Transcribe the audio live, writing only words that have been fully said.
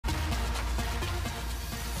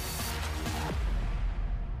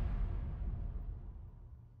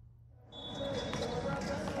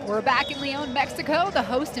We're back in León, Mexico, the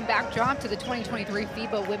host and backdrop to the 2023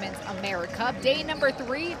 FIBA Women's AmeriCup. Day number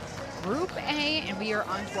 3, Group A, and we are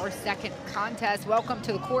on to our second contest. Welcome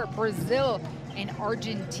to the court, Brazil and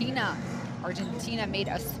Argentina. Argentina made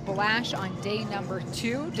a splash on day number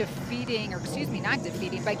 2,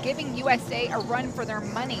 by giving USA a run for their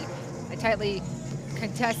money. A tightly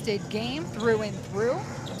contested game through and through,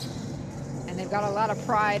 and they've got a lot of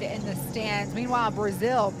pride in the stands. Meanwhile,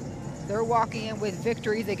 Brazil, they're walking in with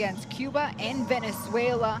victories against Cuba and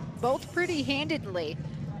Venezuela, both pretty handedly.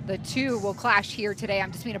 The two will clash here today.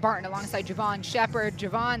 I'm Jasmina Barton alongside Javon Shepard.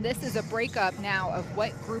 Javon, this is a breakup now of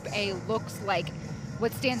what Group A looks like.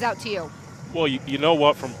 What stands out to you? Well, you know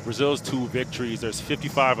what? From Brazil's 2 victories, there's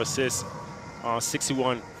 55 assists,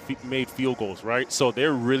 61 made field goals, right? So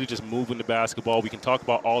they're really just moving the basketball. We can talk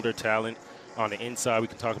about all their talent on the inside. We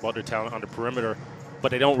can talk about their talent on the perimeter, but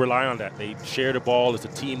they don't rely on that. They share the ball. It's a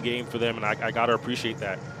team game for them, and I got to appreciate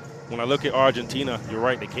that. When I look at Argentina, you're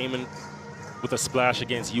right. They came in with a splash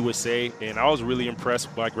against USA, and I was really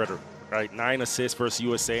impressed by Greta, right? 9 assists versus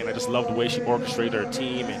USA, and I just love the way she orchestrated her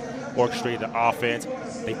team and orchestrated the offense.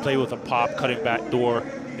 They play with a pop, cutting back door.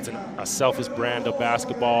 It's a selfish brand of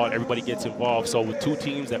basketball, and everybody gets involved. So with 2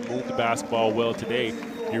 teams that move the basketball well today,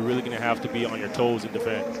 you're really going to have to be on your toes and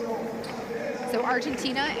defend. So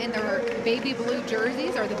Argentina in their baby blue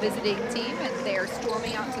jerseys are the visiting team, and they are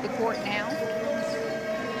storming out to the court now.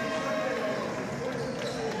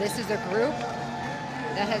 This is a group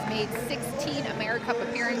that has made 16 AmeriCup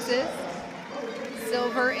appearances,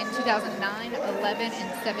 silver in 2009, 11,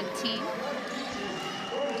 and 17.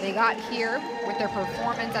 They got here with their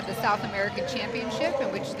performance at the South American Championship, in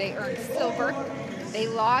which they earned silver. They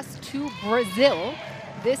lost to Brazil,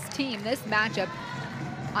 this matchup,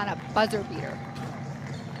 on a buzzer beater.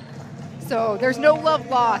 So there's no love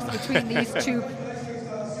lost between these 2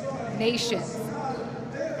 nations.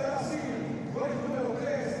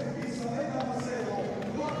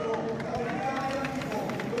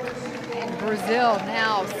 And Brazil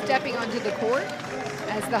now stepping onto the court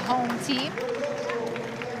as the home team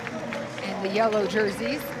in the yellow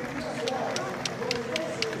jerseys.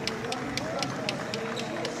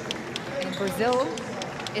 And Brazil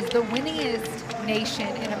is the winningest nation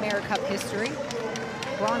in AmeriCup history.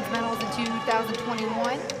 Bronze medals in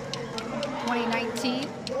 2021, 2019.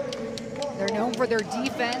 They're known for their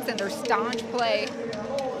defense and their staunch play,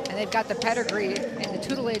 and they've got the pedigree and the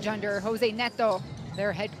tutelage under Jose Neto,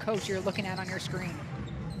 their head coach you're looking at on your screen.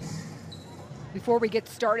 Before we get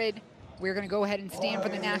started, we're going to go ahead and stand for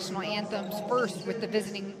the national anthems, first with the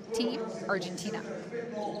visiting team, Argentina.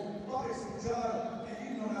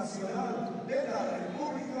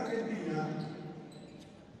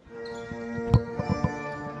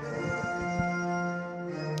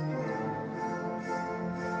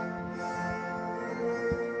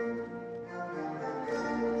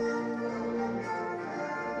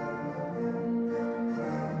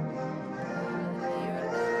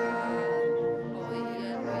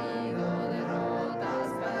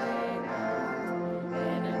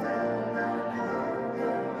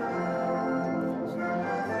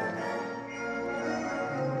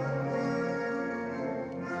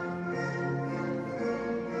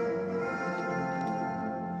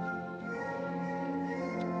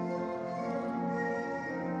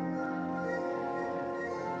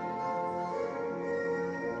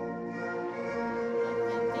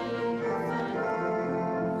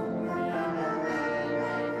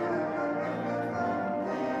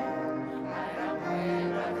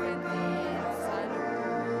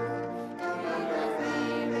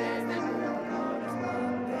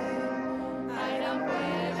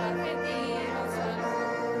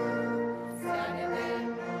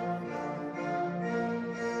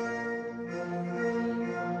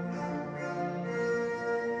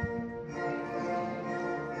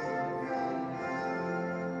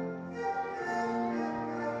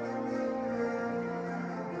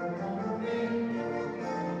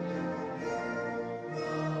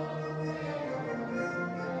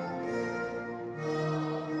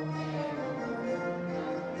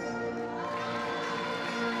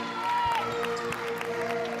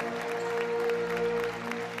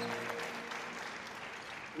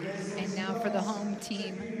 And now for the home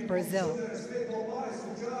team, Brazil.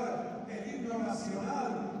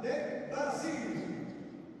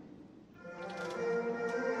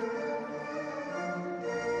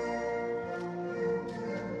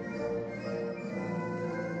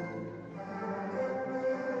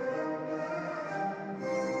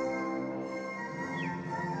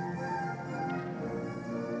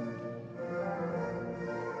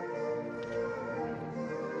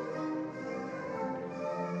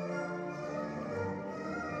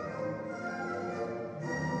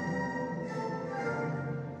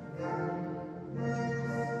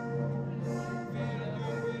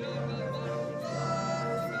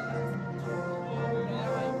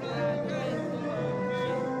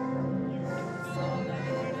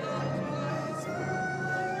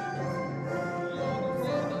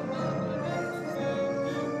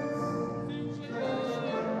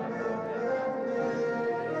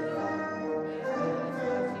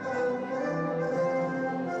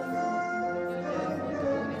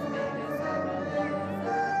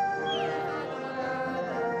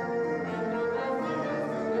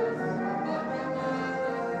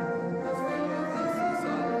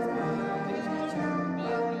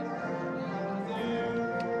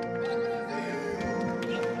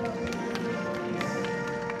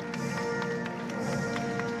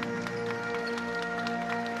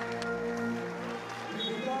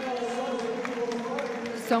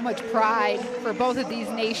 So much pride for both of these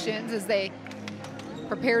nations as they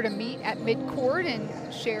prepare to meet at midcourt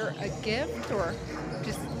and share a gift, or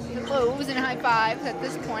just hellos and high fives at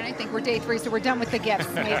this point. I think we're day 3, so we're done with the gifts,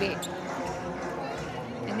 maybe.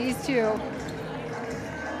 And these two,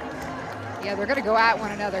 yeah, they're going to go at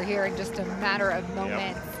one another here in just a matter of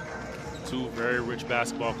moments. Yep. Two very rich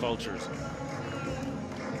basketball cultures.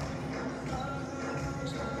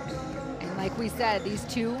 And like we said, these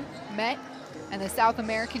two met in the South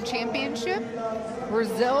American Championship.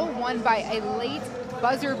 Brazil won by a late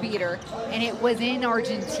buzzer beater, and it was in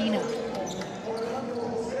Argentina.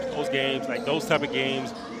 Those games, like those type of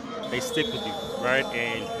games, they stick with you, right?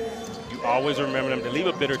 And you always remember them. They leave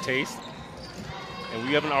a bitter taste. And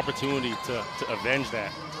we have an opportunity to avenge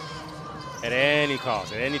that at any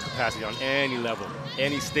cost, at any capacity, on any level,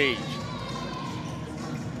 any stage.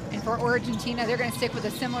 And for Argentina, they're going to stick with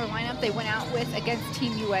a similar lineup they went out with against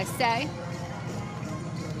Team USA.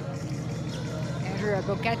 Andrea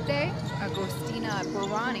Boquete, Agostina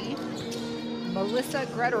Barani, Melissa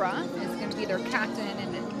Gretera is going to be their captain,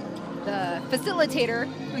 and the facilitator,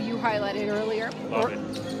 who you highlighted earlier,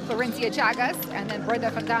 Florencia Chagas, and then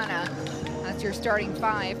Brenda Fatana. That's your starting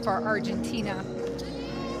 5 for Argentina.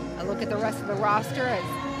 A look at the rest of the roster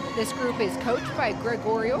as this group is coached by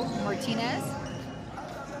Gregorio Martinez.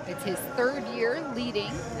 It's his 3rd year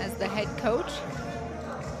leading as the head coach.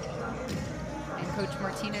 And Coach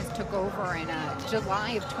Martinez took over in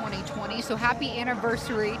July of 2020. So happy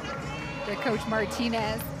anniversary to Coach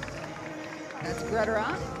Martinez. That's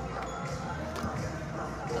Gretera.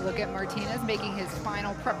 A look at Martinez making his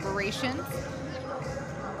final preparations.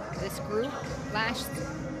 This group last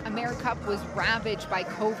AmeriCup was ravaged by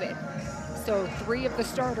COVID. So 3 of the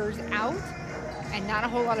starters out and not a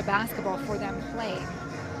whole lot of basketball for them played.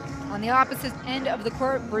 On the opposite end of the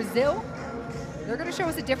court, Brazil, they're going to show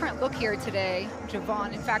us a different look here today,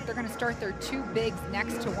 Javon. In fact, they're going to start their 2 bigs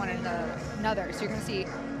next to one another. So you're going to see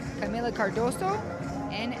Camila Cardoso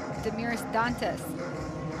and Demiris Dantas.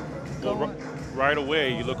 Well, right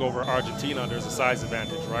away, you look over Argentina, there's a size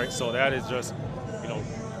advantage, right? So that is just, you know,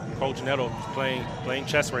 Coach Neto playing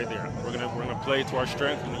chess right there. We're gonna play to our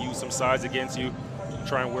strength. We're gonna use some size against you,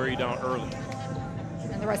 try and wear you down early.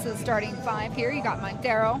 And the rest of the starting 5 here, you got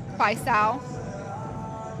Montero, Paisao,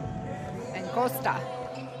 and Costa.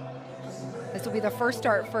 This will be the first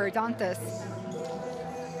start for Dantas,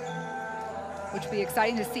 which will be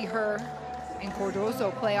exciting to see her and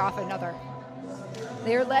Cardoso play off another.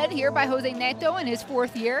 They're led here by Jose Neto in his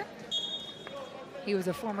 4th year. He was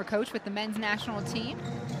a former coach with the men's national team.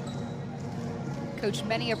 Coached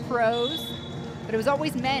many of pros, but it was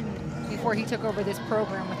always men before he took over this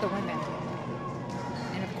program with the women.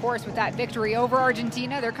 And of course, with that victory over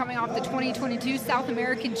Argentina, they're coming off the 2022 South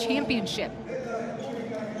American Championship.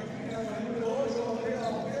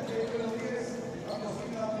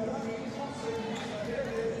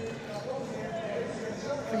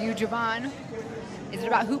 For you, Javon, is it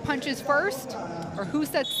about who punches first or who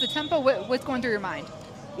sets the tempo? What's going through your mind?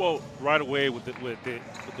 Well, right away with the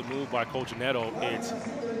move by Coach Neto, it's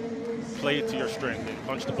play to your strength and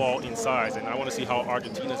punch the ball inside. And I want to see how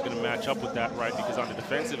Argentina is going to match up with that, right? Because on the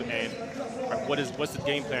defensive end, right, what's the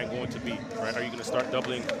game plan going to be, right? Are you going to start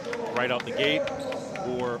doubling right out the gate,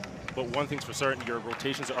 but one thing's for certain, your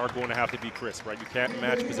rotations are going to have to be crisp, right? You can't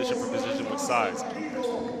match position for position with size.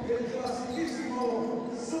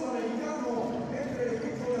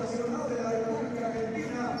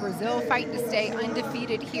 Brazil fighting to stay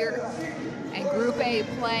undefeated here in Group A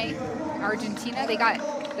play. Argentina, they got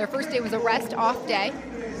their first day was a rest off day.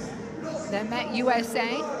 Then met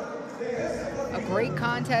USA. A great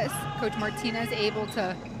contest. Coach Martinez able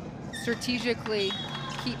to strategically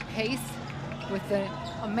keep pace with the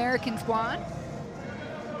American squad.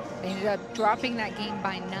 They ended up dropping that game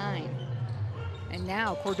by 9. And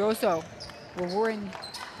now Cardoso will win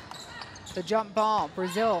the jump ball.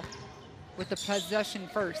 Brazil with the possession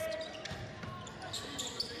first.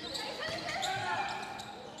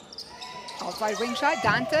 Outside ring shot,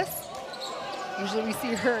 Dantas. Usually we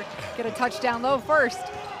see her get a touchdown low first.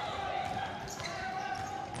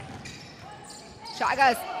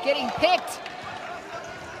 Chagas getting picked.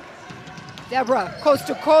 Deborah, coast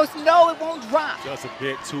to coast. No, it won't drop. Just a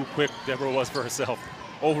bit too quick, Deborah was for herself.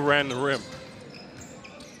 Overran the rim.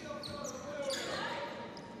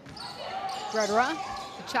 Gretera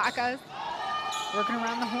to Chagas. Working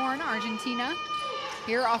around the horn, Argentina.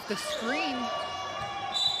 Here off the screen.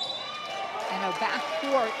 And a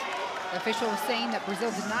backcourt. The official was saying that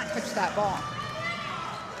Brazil did not touch that ball.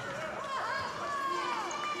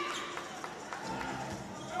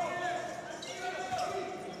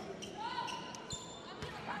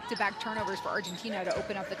 Back back-to-back turnovers for Argentina to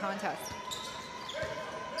open up the contest.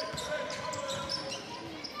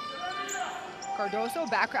 Cardoso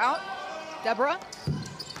back out. Deborah,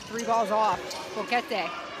 3 balls off. Boquete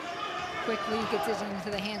quickly gets it into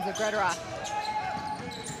the hands of Gredera.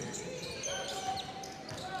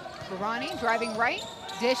 Barani driving right,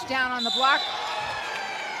 dish down on the block,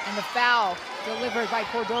 and the foul delivered by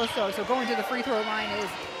Cardoso. So going to the free throw line is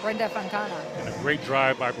Brenda Fontana. And a great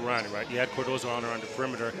drive by Barani, right? You had Cardoso on her on the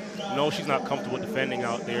perimeter. No, she's not comfortable defending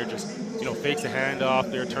out there. Just, you know, fakes a handoff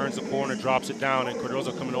there, turns the corner, drops it down, and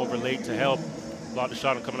Cardoso coming over late to help block the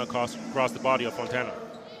shot and coming across the body of Fontana.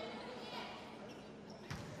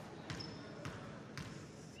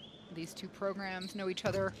 These two programs know each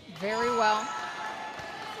other very well.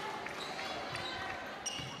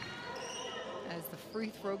 As the free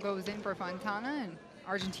throw goes in for Fontana and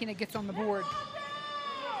Argentina gets on the board.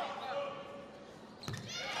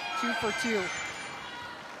 2 for 2.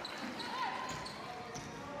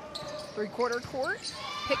 Three-quarter court.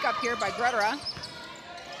 Pick up here by Gredera.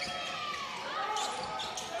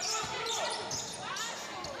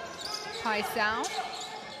 Paisao.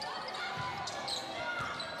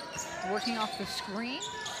 Working off the screen.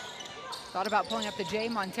 Thought about pulling up the J.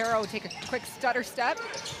 Montero take a quick stutter step.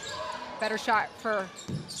 Better shot for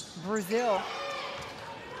Brazil.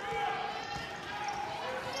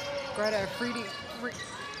 Greta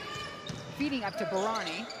feeding up to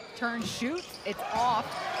Barani. Turn, shoot, it's off.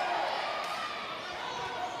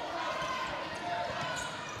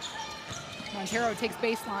 Montero takes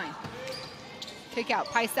baseline. Kick out,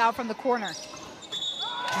 Paisao from the corner.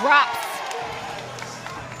 Drops.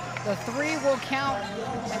 The 3 will count,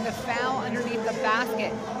 and the foul underneath the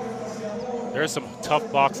basket. There's some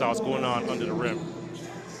tough box outs going on under the rim.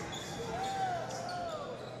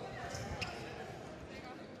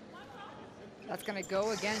 That's going to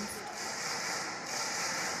go against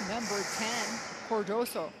number 10,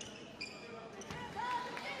 Cardoso.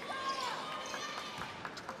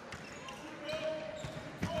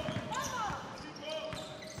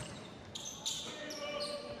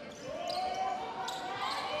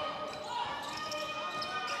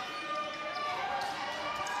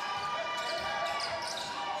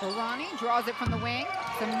 Barani draws it from the wing.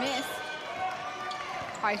 It's a miss.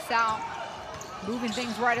 Paisao moving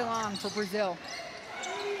things right along for Brazil.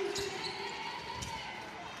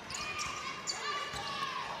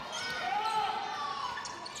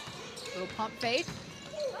 Little pump fake.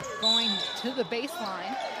 Going to the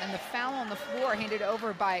baseline, and the foul on the floor handed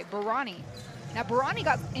over by Barani. Now Barani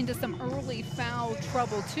got into some early foul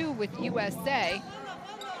trouble too with USA.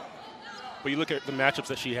 But you look at the matchups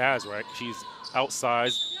that she has, right? She's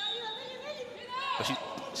outsized, but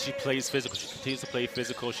she plays physical. She continues to play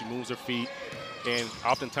physical. She moves her feet, and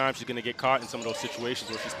oftentimes she's going to get caught in some of those situations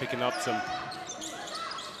where she's picking up some,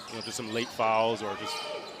 you know, just some late fouls or just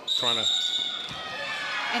trying to.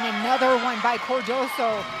 And another one by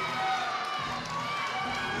Cardoso.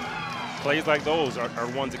 Plays like those are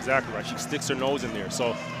ones exactly right. She sticks her nose in there.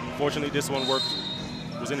 So unfortunately, this one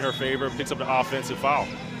was in her favor. Picks up the offensive foul.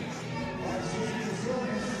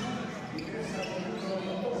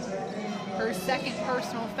 Her second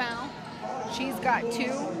personal foul. She's got 2.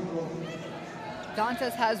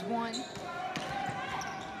 Dantas has 1.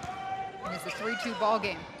 And it's a 3-2 ball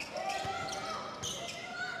game.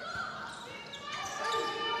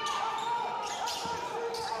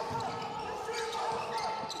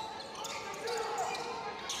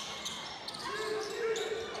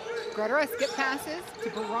 Gredera skip passes to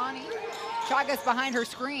Barani. Chagas behind her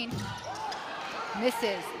screen.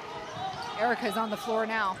 Misses. Erica's on the floor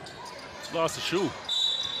now. Lost the shoe.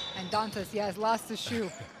 And Dantas, yes, lost the shoe.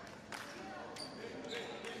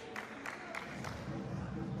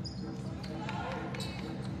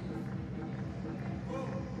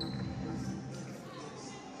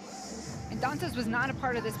 And Dantas was not a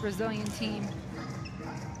part of this Brazilian team.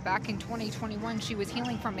 Back in 2021, she was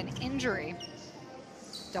healing from an injury.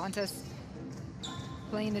 Dantas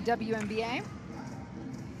playing the WNBA,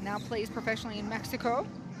 now plays professionally in Mexico.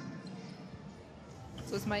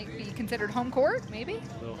 So this might be considered home court, maybe?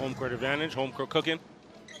 A little home court advantage, home court cooking.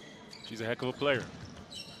 She's a heck of a player.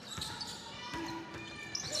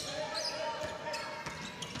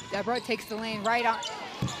 Deborah takes the lane right on.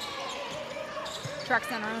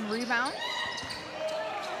 Tracks on her own rebound.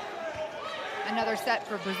 Another set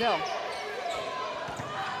for Brazil.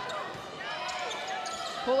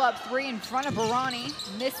 Pull-up 3 in front of Barani.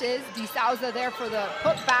 Misses. De Souza there for the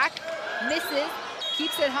putback. Misses.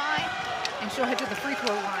 Keeps it high. And she'll head to the free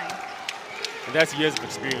throw line. And that's years of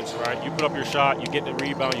experience, right? You put up your shot, you get the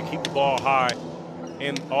rebound, you keep the ball high,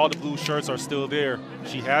 and all the blue shirts are still there,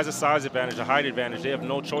 she has a size advantage, a height advantage. They have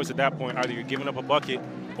no choice at that point. Either you're giving up a bucket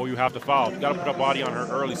or you have to foul. You got to put a body on her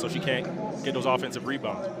early so she can't get those offensive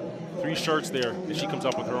rebounds. 3 shirts there, and she comes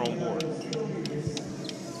up with her own board.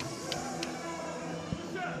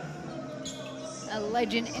 A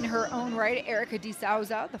legend in her own right, Erica de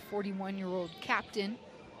Souza, the 41-year-old captain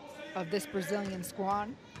of this Brazilian squad.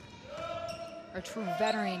 A true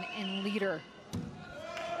veteran and leader.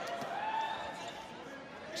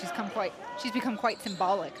 She's become quite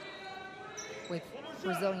symbolic with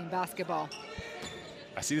Brazilian basketball.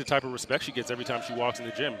 I see the type of respect she gets every time she walks in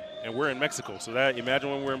the gym. And we're in Mexico, so that, imagine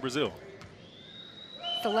when we're in Brazil.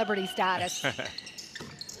 Celebrity status. 1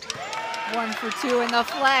 for 2 in the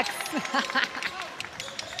flex.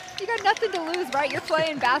 You got nothing to lose, right? You're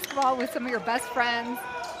playing basketball with some of your best friends,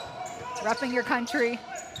 repping your country.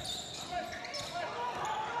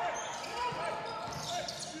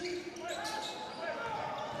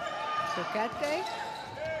 Coquete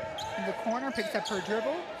in the corner picks up her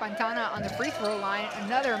dribble. Fontana on the free throw line.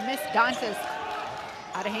 Another miss. Dantas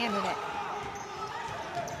out of hand in it.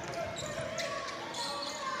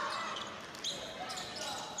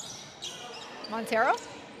 Montero.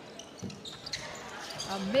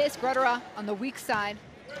 A miss. Grutera on the weak side.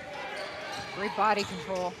 Great body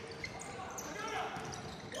control.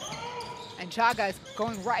 And Chagas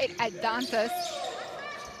going right at Dantas.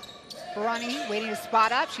 Barani waiting to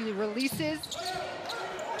spot up. She releases.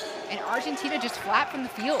 And Argentina just flat from the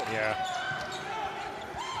field. Yeah.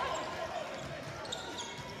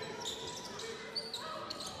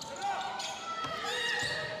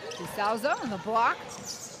 De Souza on the block.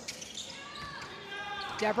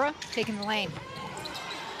 Deborah taking the lane.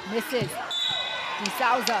 Misses. De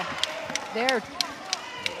Souza there.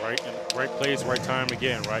 Right place, right time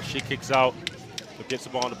again, right? She kicks out, but gets the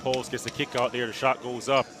ball on the post, gets the kick out there, the shot goes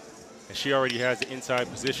up. And she already has the inside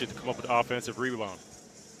position to come up with the offensive rebound.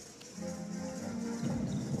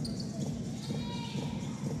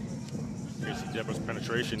 Here's Deborah's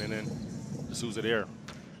penetration, and then De Souza there.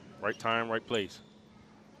 Right time, right place.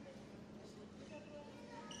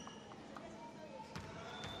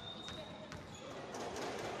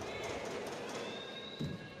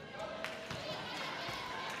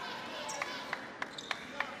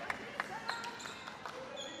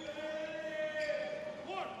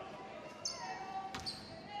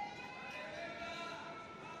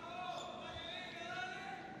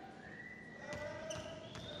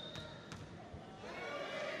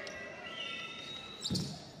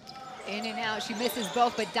 In and out, she misses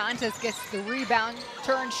both, but Dantas gets the rebound,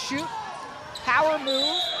 turn, shoot, power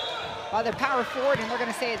move by the power forward, and we're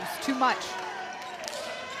gonna say it's too much.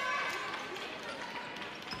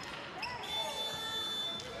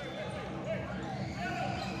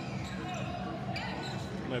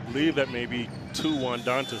 I believe that may be 2 on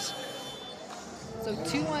Dantas. So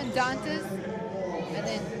 2 on Dantas, and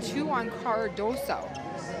then 2 on Cardoso.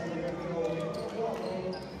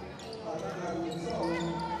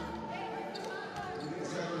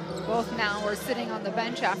 Both now are sitting on the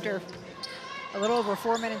bench after a little over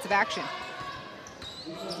 4 minutes of action.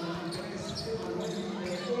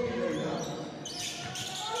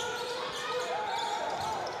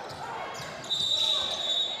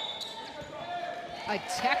 A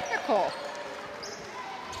technical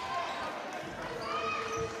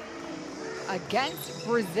against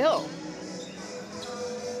Brazil.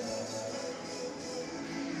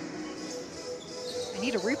 I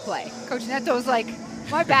need a replay. Coach Neto's like,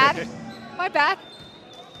 my bad, my bad.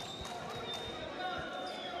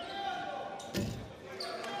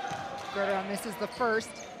 Grutera misses the first.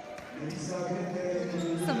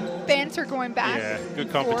 Some banter going back. Yeah,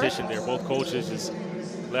 good competition there. Both coaches just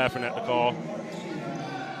laughing at the call.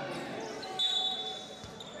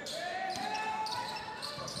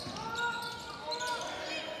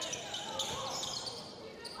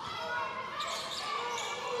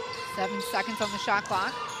 Seven seconds on the shot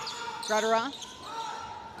clock. Grutera.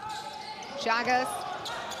 Chagas.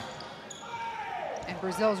 And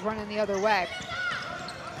Brazil's running the other way.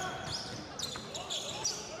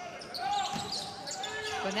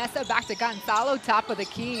 Vanessa back to Gonzalo, top of the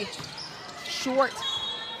key. Short.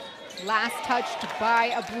 Last touched by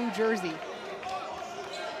a blue jersey.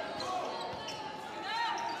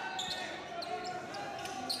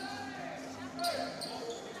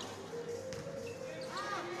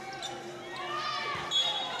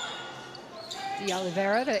 De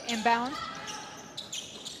Oliveira to inbound.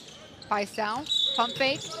 Paisal, pump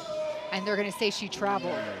fake, and they're going to say she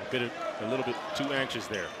traveled. A little bit too anxious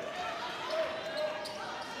there.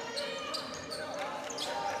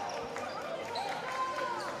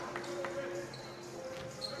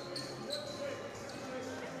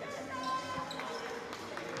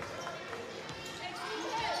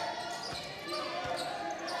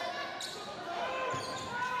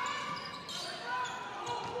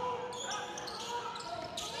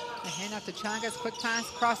 Out to Chagas, quick pass,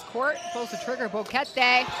 cross court, pulls the trigger, Boquete.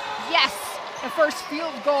 Yes, the first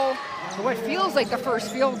field goal, or what feels like the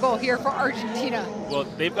first field goal here for Argentina. Well,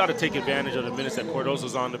 they've got to take advantage of the minutes that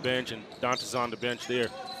Cardoso's on the bench and Dante's on the bench there.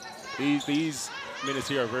 These minutes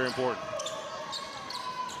here are very important.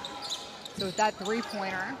 So with that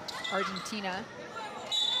three-pointer, Argentina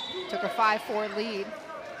took a 5-4 lead.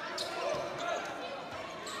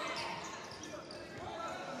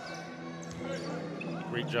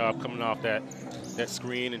 Great job coming off that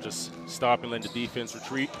screen and just stopping, letting the defense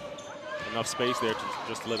retreat. Enough space there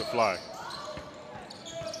just to let it fly.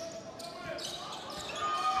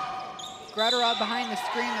 Grutera behind the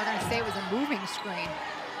screen. They're going to say it was a moving screen.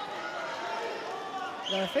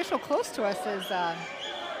 The official close to us is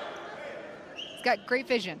he's got great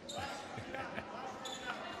vision.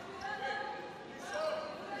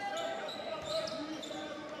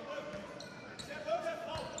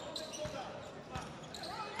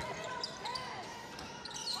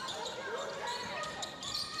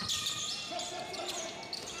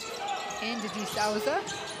 Into De Souza.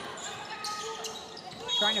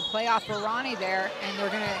 Trying to play off Barani there, and they're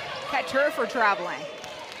going to catch her for traveling.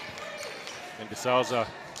 And De Souza,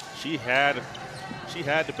 she had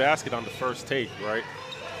the basket on the first take, right?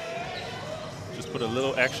 Just put a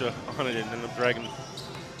little extra on it and ended up dragging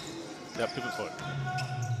that pivot foot.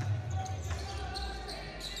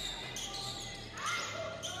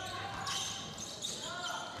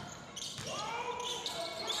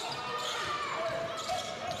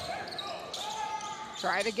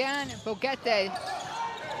 Try it again, Boquete.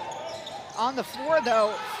 On the floor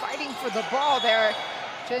though, fighting for the ball there,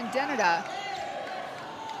 Gendenida.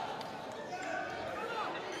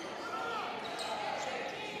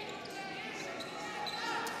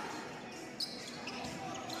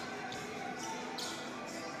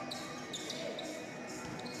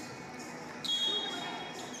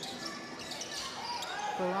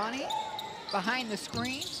 Barani behind the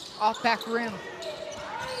screen, off back rim.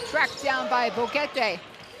 Tracked down by Boquete.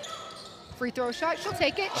 Free throw shot, she'll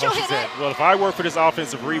take it, she'll hit it. Well, if I work for this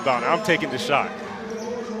offensive rebound, I'm taking the shot.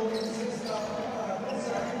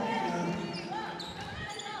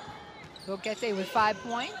 Boquete with 5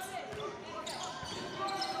 points.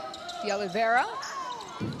 De Oliveira.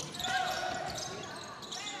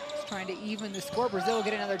 Just trying to even the score. Brazil will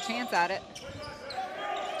get another chance at it.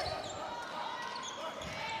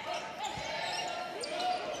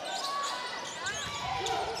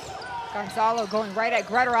 Gonzalo going right at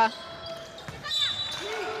Grutera.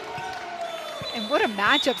 And what a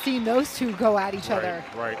matchup seeing those two go at each other.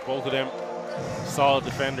 Right, both of them solid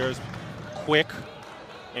defenders, quick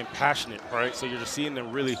and passionate, right? So you're just seeing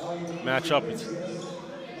them really match up. It's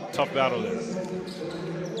a tough battle there.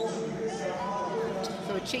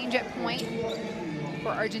 So a change at point for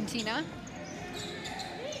Argentina.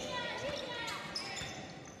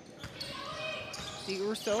 De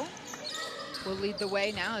Urso will lead the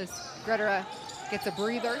way now as Grutera gets a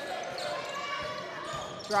breather.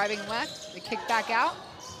 Driving left, the kick back out.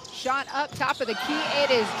 Shot up top of the key, it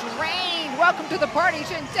is drained. Welcome to the party,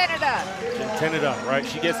 Gendenida. Gendenida, right?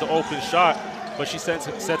 She gets the open shot, but she sets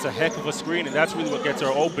a heck of a screen, and that's really what gets her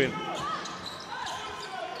open.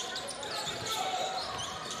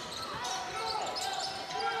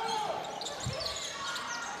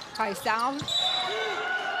 Paisao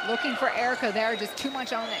looking for Erica there, just too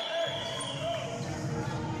much on it.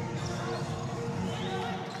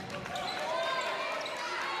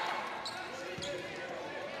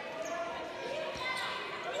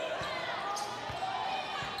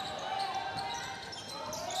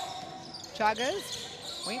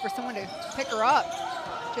 Chagas waiting for someone to pick her up.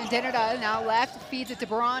 Gendenida now left, feeds it to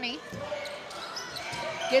Barani.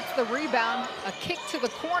 Gets the rebound, a kick to the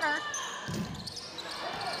corner.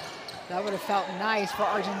 That would have felt nice for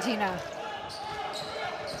Argentina.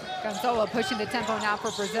 Gonzalo pushing the tempo now for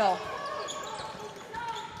Brazil.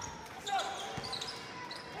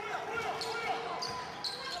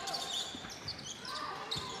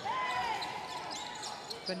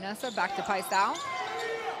 Vanessa back to Paisao.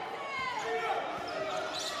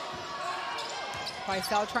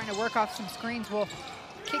 Paisao trying to work off some screens, will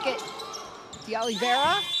kick it. De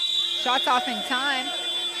Oliveira, shots off in time.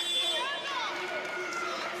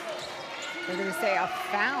 They're gonna say a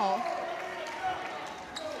foul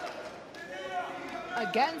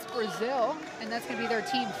against Brazil, and that's gonna be their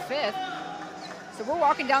team 5th. So we're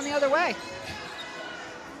walking down the other way.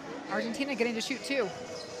 Argentina getting to shoot 2.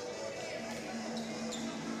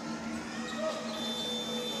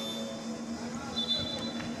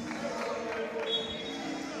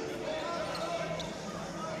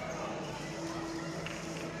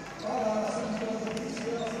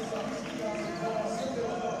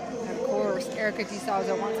 Erica De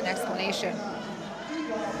Souza wants an explanation.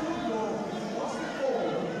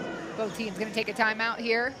 Both teams going to take a timeout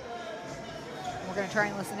here. We're going to try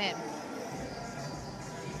and listen in.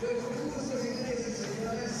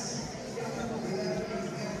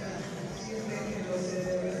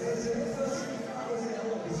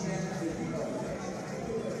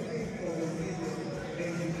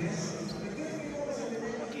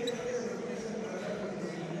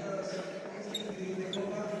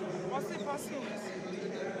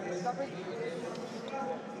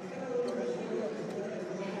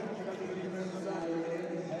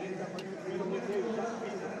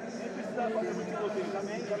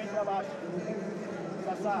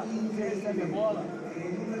 Passar, você recebe a bola,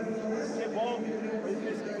 devolve, para ele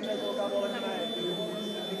ver se ele consegue colocar a bola aqui na rede.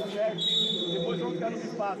 Tá certo? Depois vamos ficar nos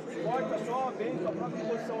espaços. Corta só, vem sua própria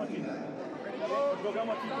posição aqui.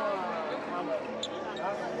 Jogamos aqui com a mão.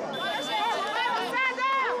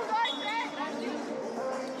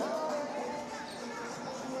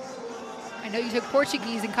 I know you took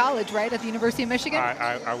Portuguese in college, right, at the University of Michigan?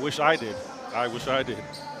 I wish I did. I wish I did.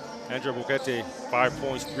 Andrea Boquete, 5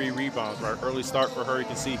 points, 3 rebounds. Right, early start for her. You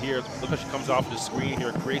can see here, look how she comes off the screen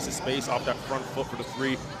here, creates a space off that front foot for the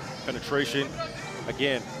 3 penetration.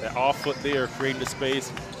 Again, that off foot there, creating the space,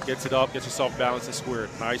 gets it up, gets herself balanced and squared.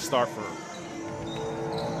 Nice start for her.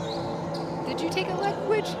 Did you take a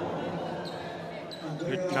language?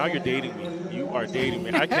 Now you're dating me. You are dating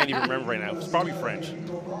me. I can't even remember right now. It's probably French. I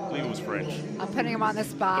believe it was French. I'm putting him on the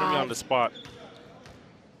spot. Putting me on the spot.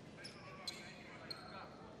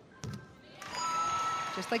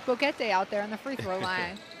 Just like Boquete out there on the free throw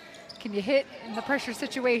line. Can you hit in the pressure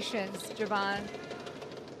situations, Javon?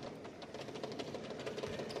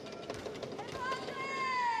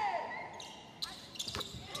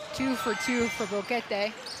 Two for two for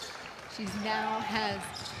Boquete. She's now has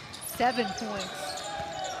 7 points.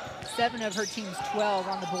 7 of her team's 12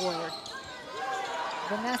 on the board.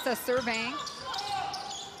 Vanessa surveying.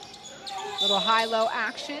 Little high-low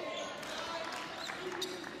action.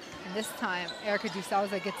 And this time, Erica De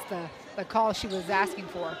Souza gets the call she was asking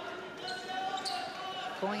for.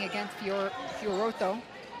 Going against Fioroto.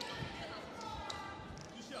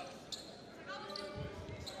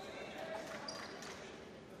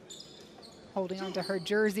 Holding onto her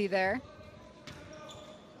jersey there.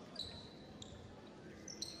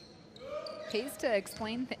 Pays to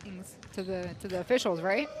explain things to the officials,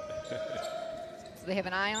 right? So they have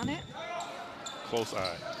an eye on it. Close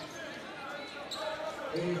eye.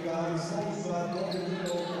 You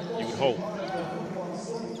would hope.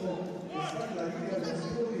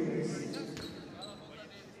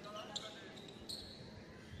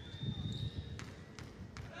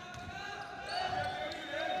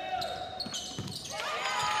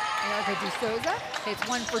 Erica De Souza hits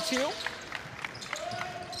 1 for 2.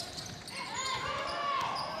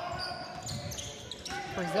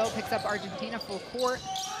 Brazil picks up Argentina full court.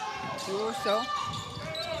 Fioroto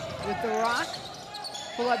with the rock.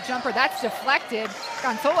 Pull-up jumper, that's deflected.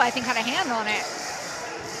 Gonzola, I think, had a hand on it.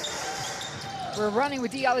 We're running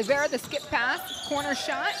with De Oliveira, the skip pass, corner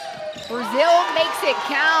shot. Brazil makes it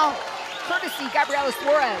count. Courtesy Gabriela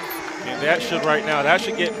Suarez. And that should right now, that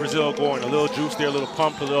should get Brazil going. A little juice there, a little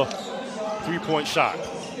pump, a little 3-point shot.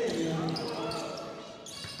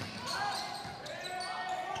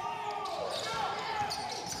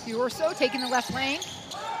 Fioroto taking the left lane.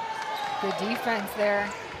 Good defense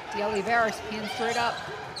there. De Oliveira pins straight up.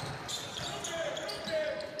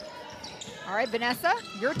 All right, Vanessa,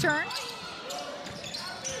 your turn.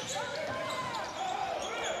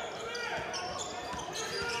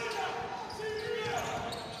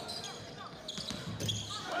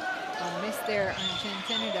 A miss there on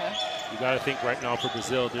Chintinida. You got to think right now for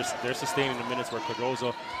Brazil, they're sustaining the minutes where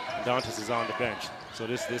Cardozo and Dantas is on the bench. So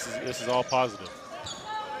this is all positive.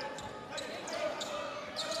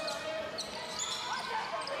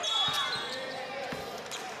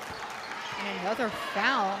 Another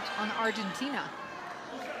foul on Argentina.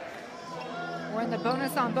 We're in the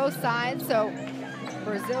bonus on both sides, so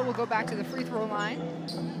Brazil will go back to the free throw line.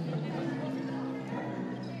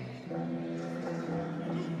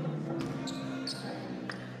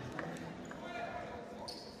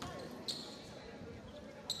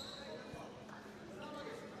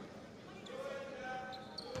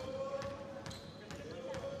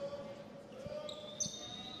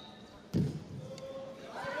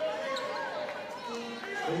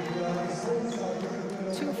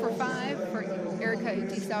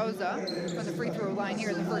 De Souza from the free throw line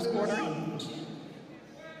here in the first quarter.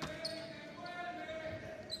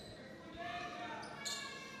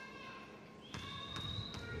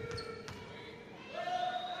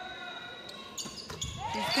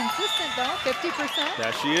 She's consistent though, 50% 100%?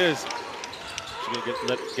 That she is. She's going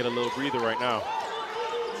to get a little breather right now.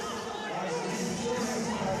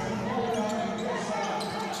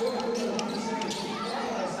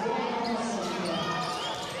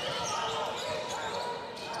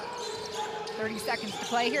 Seconds to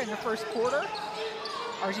play here in the first quarter.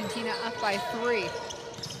 Argentina up by 3.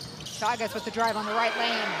 Chagas with the drive on the right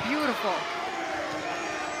lane. Beautiful.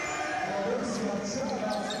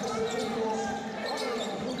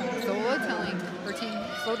 Zola telling her team,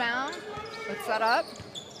 slow down. Let's set up.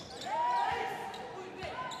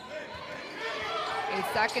 8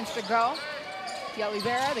 seconds to go. De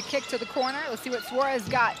Oliveira, the kick to the corner. Let's see what Suarez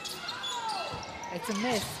got. It's a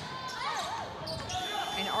miss.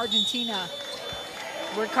 And Argentina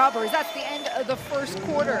recovers. That's the end of the first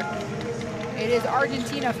quarter. It is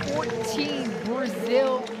Argentina 14,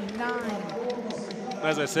 Brazil 9.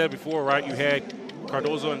 As I said before, right, you had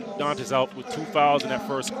Cardozo and Dantes out with 2 fouls in that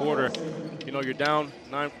first quarter. You know, you're down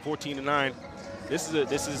 14-9. This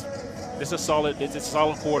is a solid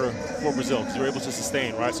quarter for Brazil because you're able to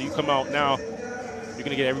sustain, right? So you come out now, you're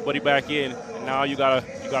gonna get everybody back in, and now you gotta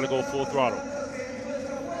go full throttle.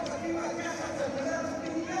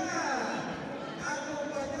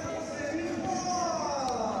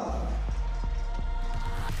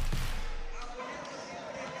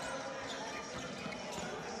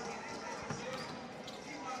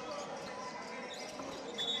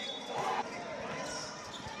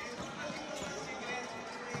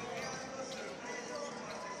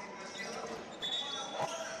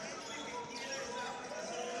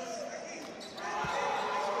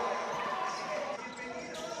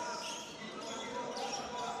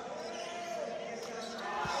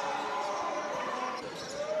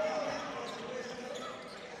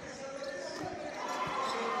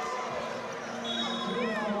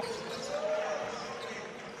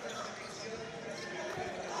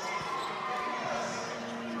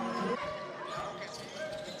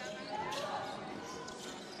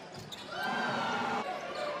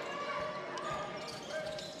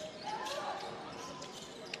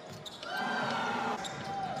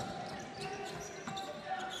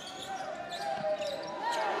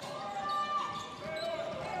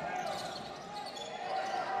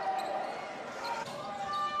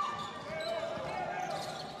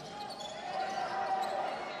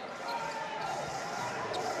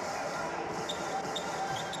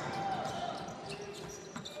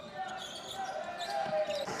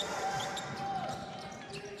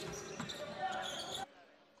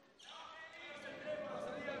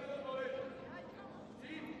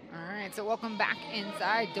 So welcome back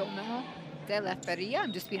inside Domingo de la Feria.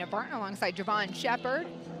 I'm Despina Barton alongside Javon Shepard.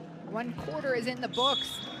 1 quarter is in the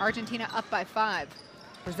books. Argentina up by 5.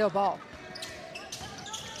 Brazil ball.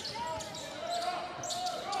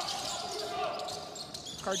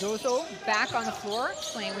 Cardozo back on the floor,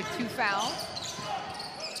 playing with 2 fouls.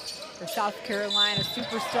 The South Carolina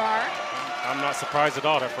superstar. I'm not surprised at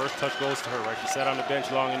all. That first touch goes to her, right? She sat on the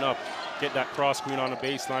bench long enough. Get that cross screen on the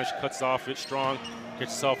baseline. She cuts off it strong.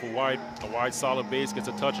 Gets herself a wide, solid base, gets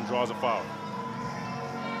a touch and draws a foul.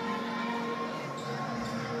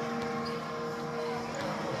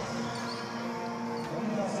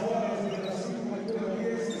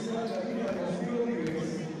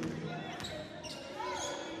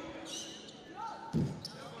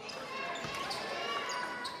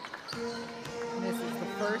 This is the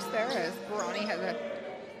first there as Barani has a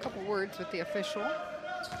couple words with the official.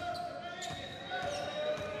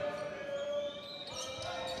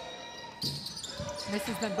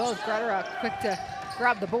 Misses them both. Gretora quick to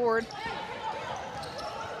grab the board.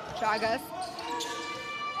 Chagas.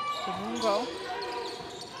 Mungo.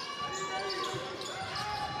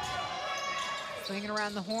 Swinging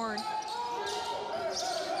around the horn.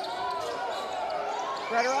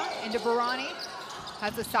 Gretora into Barani.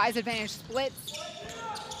 Has a size advantage, splits.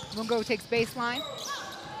 Mungo takes baseline.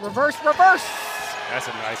 Reverse, reverse! That's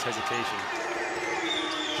a nice hesitation.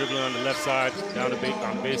 Dribbling on the left side, down the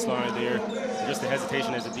on the baseline there. Just the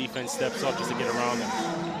hesitation as the defense steps up just to get around them.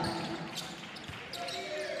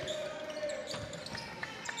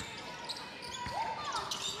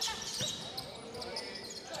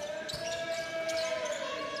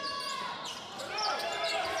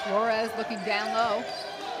 Suarez looking down low.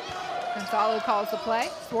 Gonzalo calls the play.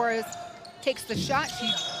 Suarez takes the shot. She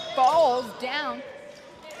falls down,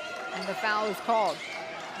 and the foul is called.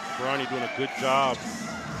 Barani doing a good job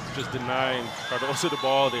just denying Cardozo the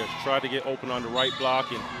ball there. Tried to get open on the right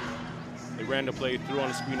block, and they ran the play through on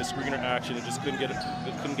the screen, the screener action, and just couldn't get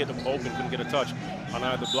them open, couldn't get a touch on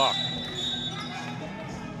either block.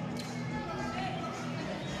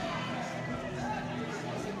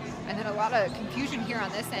 And then a lot of confusion here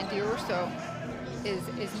on this end, D'Urso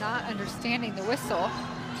is not understanding the whistle.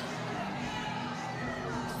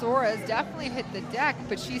 Sora's definitely hit the deck,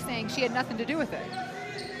 but she's saying she had nothing to do with it.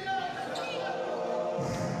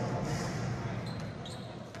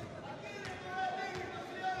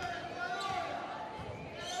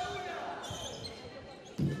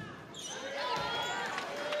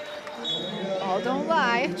 Oh, don't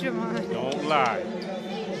lie, Jamon. Don't lie.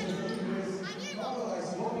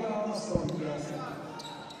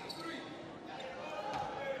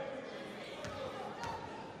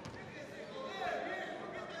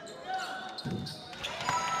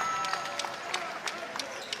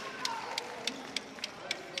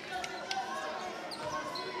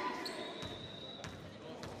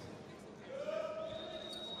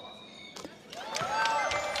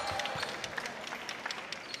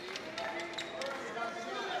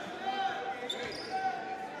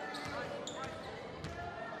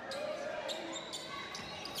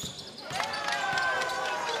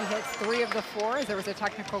 She hits 3 of the 4 as there was a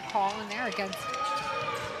technical call in there against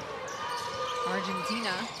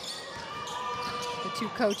Argentina. The 2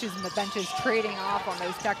 coaches and the benches trading off on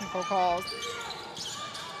those technical calls.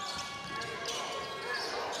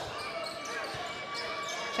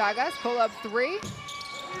 Chagas pull up 3.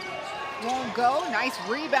 Won't go. Nice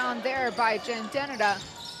rebound there by Gentenida.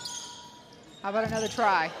 How about another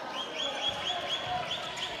try?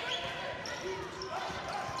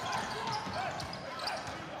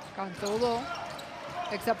 Gonzalo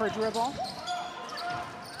picks up her dribble.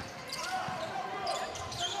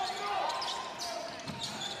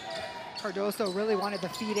 Cardoso really wanted the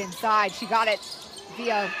feed inside. She got it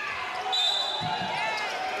via,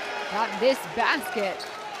 got this basket.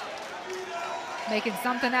 Making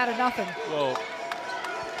something out of nothing. Well,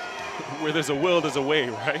 where there's a will, there's a way,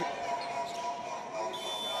 right?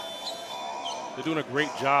 They're doing a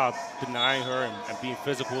great job denying her and being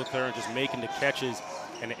physical with her and just making the catches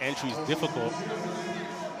and the entries difficult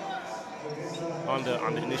on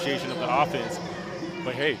the initiation of the offense.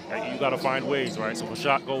 But hey, you got to find ways, right? So if a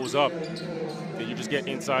shot goes up, then you just get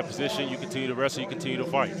inside position, you continue to wrestle, you continue to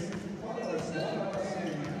fight.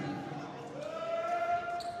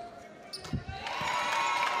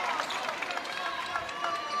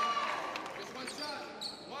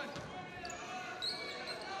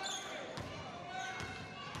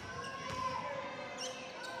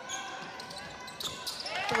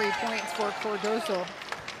 For Cardoso.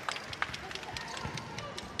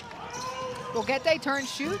 Boguete turn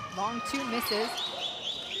shoot, long 2 misses.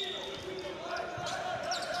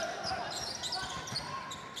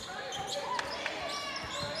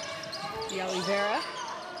 The Oliveira,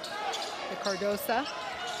 the Cardosa.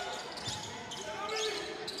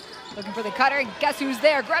 Looking for the cutter, and guess who's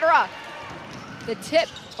there? Gretera. The tip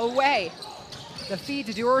away. The feed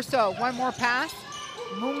to D'Urso, 1 more pass.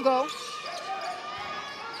 Mungo.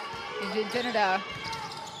 And Gentenida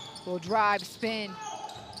will drive, spin.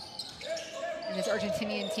 And this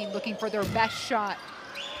Argentinian team looking for their best shot.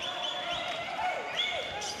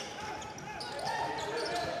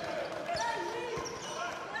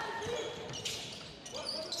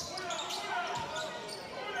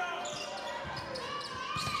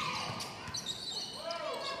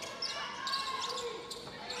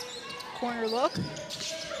 Corner look,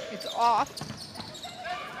 it's off.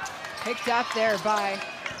 Picked up there by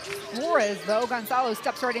Flores, though. Gonzalo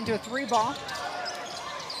steps right into a 3 ball.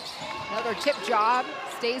 Another tip job,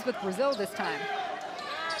 stays with Brazil this time.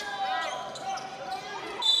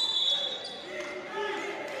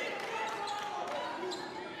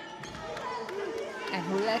 And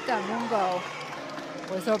Julieta Mungo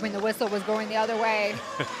was hoping the whistle was going the other way.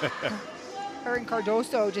 Her and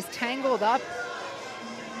Cardoso just tangled up.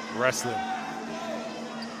 Wrestling.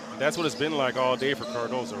 That's what it's been like all day for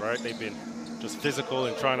Cardoso, right? They've been just physical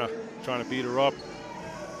and trying to beat her up.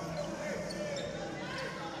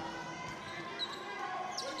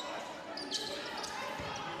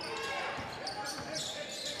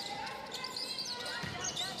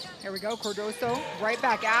 Here we go, Cardoso right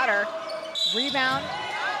back at her. Rebound.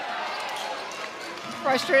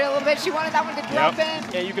 Frustrated a little bit. She wanted that one to drop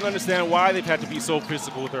in. And you can understand why they've had to be so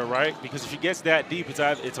physical with her, right? Because if she gets that deep, it's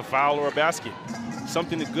a foul or a basket.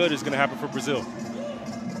 Something good is going to happen for Brazil.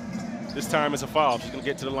 This time it's a foul. She's going to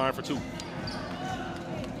get to the line for 2.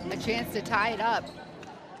 A chance to tie it up.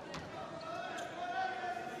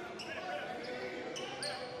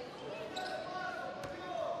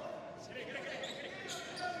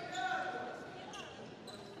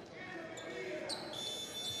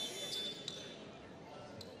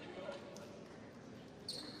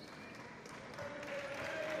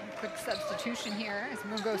 Quick substitution here as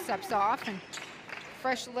Mungo steps off, and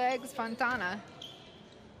fresh legs, Fontana.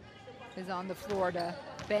 is on the floor to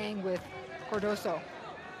bang with Cardoso.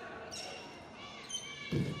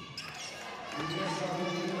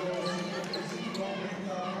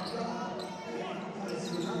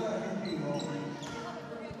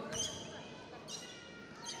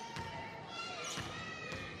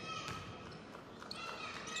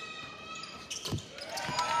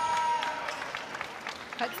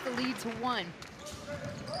 Cuts the lead to 1.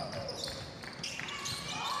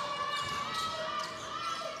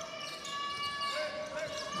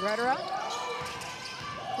 Rhetoric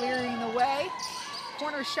clearing the way.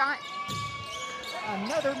 Corner shot.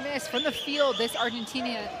 Another miss from the field. This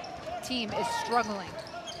Argentina team is struggling.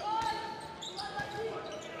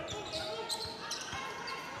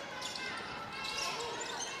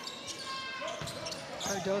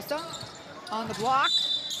 Cardoso on the block.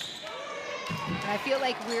 And I feel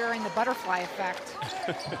like we're in the butterfly effect.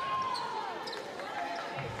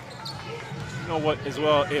 You know what, as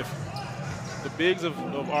well, if the bigs of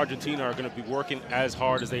Argentina are going to be working as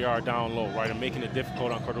hard as they are down low, right, and making it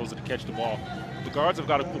difficult on Cardoso to catch the ball, the guards have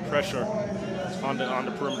got to put pressure on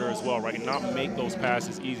the perimeter as well, right, and not make those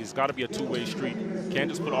passes easy. It's got to be a two-way street. Can't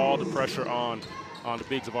just put all the pressure on the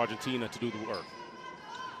bigs of Argentina to do the work.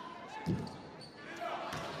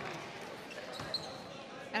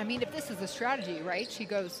 I mean, if this is the strategy, right? She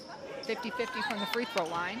goes 50-50 from the free throw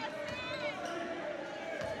line.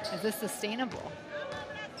 Is this sustainable?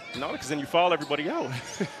 No, because then you foul everybody out.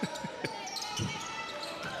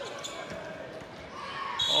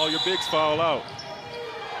 All your bigs foul out.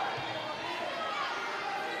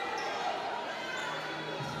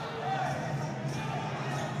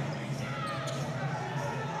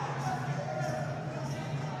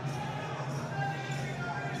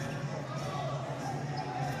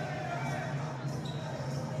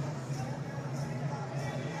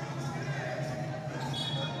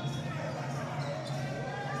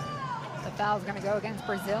 Foul's going to go against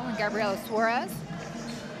Brazil and Gabriela Suarez.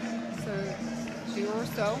 So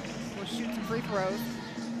D'Urso will shoot some free throws.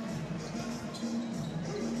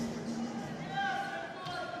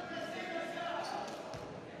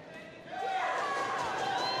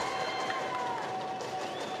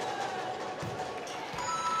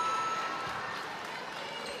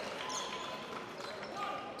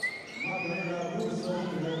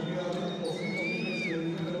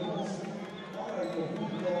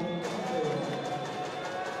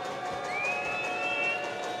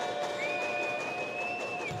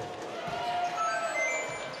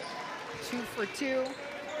 For 2.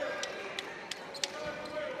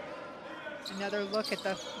 Another look at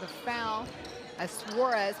the foul as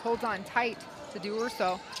Suarez holds on tight to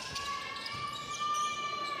D'Urso.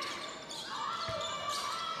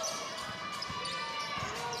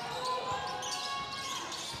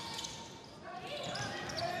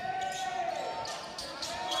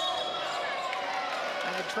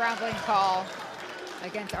 And a traveling call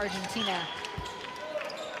against Argentina.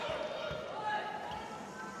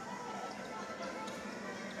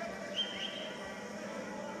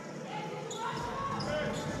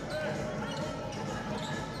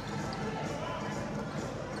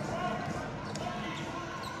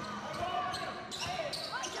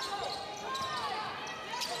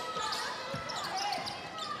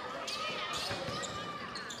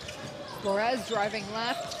 Flores driving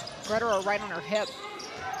left, Rhetoric right on her hip.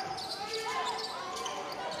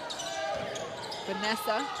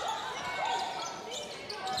 Vanessa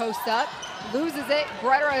posts up, loses it.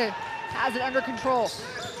 Rhetoric has it under control.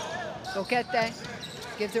 Boquete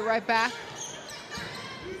gives it right back.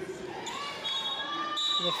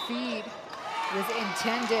 The feed was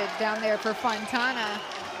intended down there for Fontana,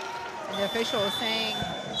 and the official is saying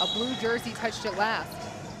a blue jersey touched it last.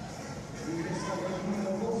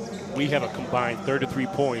 We have a combined 33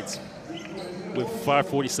 points with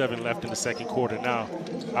 5:47 left in the second quarter. Now,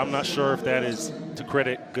 I'm not sure if that is to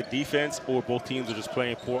credit good defense or both teams are just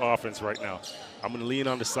playing poor offense right now. I'm going to lean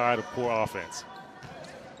on the side of poor offense.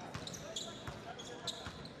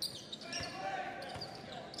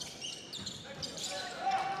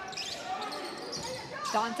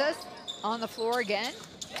 Dantas on the floor again.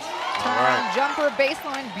 Turnaround jumper,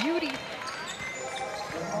 baseline beauty.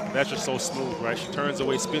 That's just so smooth, right? She turns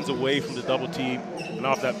away, spins away from the double team, and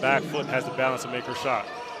off that back foot has the balance to make her shot.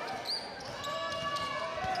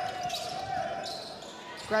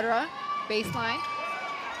 Greta, baseline,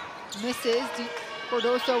 misses.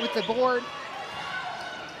 Cardoso with the board.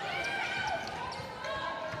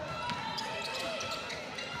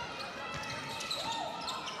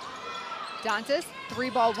 Dantas,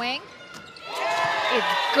 3-ball wing.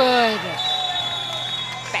 It's good.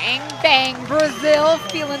 Bang, bang, Brazil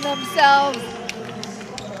feeling themselves.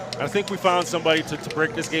 I think we found somebody to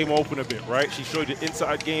break this game open a bit, right? She showed you the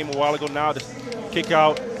inside game a while ago now. To kick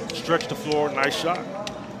out, stretch the floor, nice shot.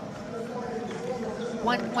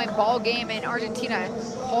 1-point ball game, and Argentina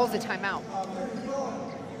calls a timeout.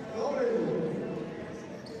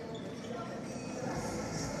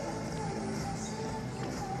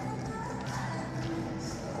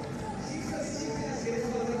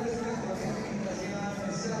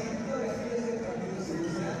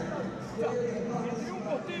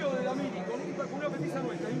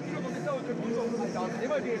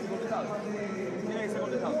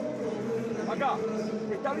 Acá,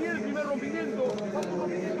 está bien el primer rompimiento, vamos un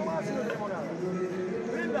rompimiento más y no tenemos nada.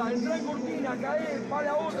 Brenda, entra en cortina, cae, va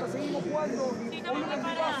la otra, seguimos jugando. Sí, no me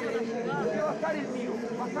pase, porque va a estar el tiro,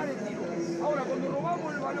 va a estar el tiro. Ahora, cuando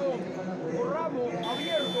robamos el balón, corramos,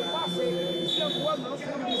 abierto, pase, sigan jugando, no se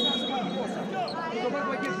pueden empezar a hacer cualquier cosa. Y tomar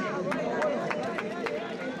cualquier tiro.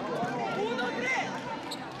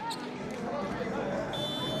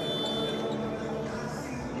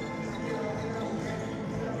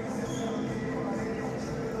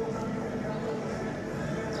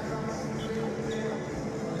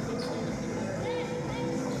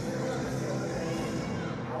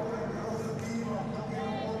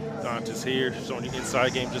 Dantas here, showing the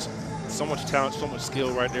inside game, just so much talent, so much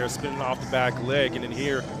skill right there, spinning off the back leg, and then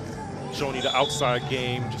here, showing you the outside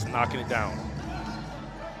game, just knocking it down.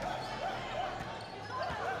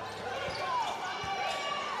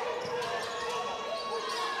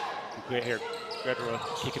 Great here, Federer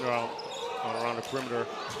kicking around the perimeter.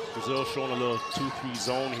 Brazil showing a little 2-3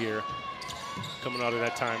 zone here, coming out of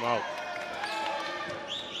that timeout.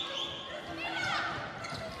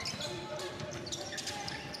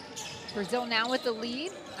 Brazil now with the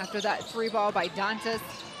lead after that 3 ball by Dantas.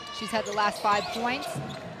 She's had the last 5 points.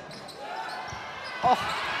 Oh,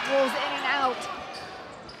 rolls in and out.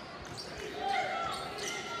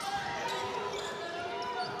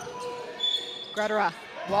 Grederer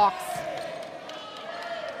walks.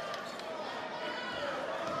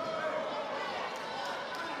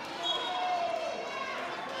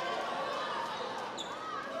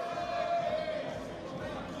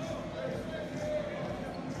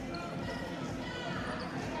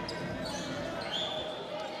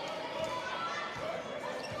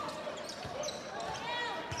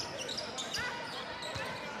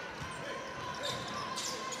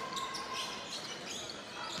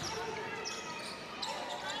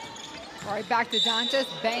 Right back to Dantas,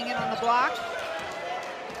 banging on the block.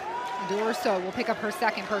 D'Urso will pick up her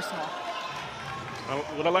second personal.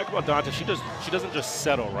 What I like about Dantas, she doesn't just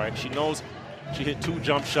settle, right? She knows she hit 2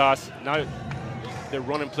 jump shots. Now they're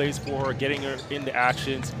running plays for her, getting her into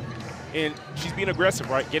actions. And she's being aggressive,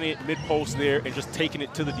 right? Getting it mid-post there and just taking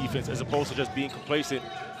it to the defense as opposed to just being complacent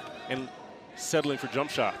and settling for jump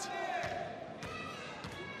shots.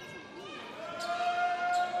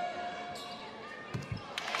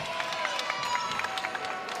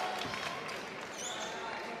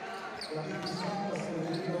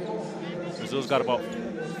 Brazil's got about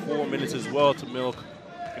 4 minutes as well to milk,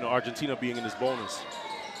 Argentina being in this bonus.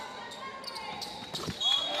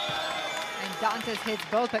 And Dantas hits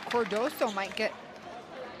both, but Cardoso might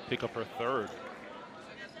pick up her third.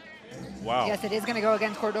 Wow. Yes, it is going to go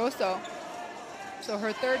against Cardoso. So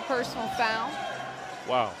her third personal foul.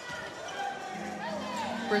 Wow.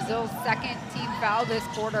 Brazil's second team foul this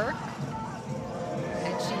quarter.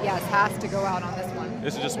 And she, yes, has to go out on this one.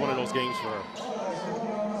 This is just one of those games for her.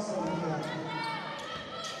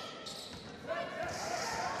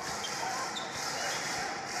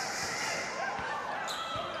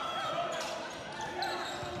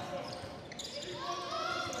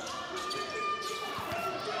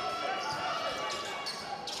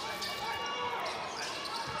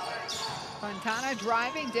 Fontana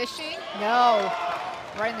driving, dishing. No,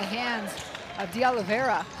 right in the hands of De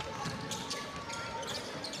Oliveira.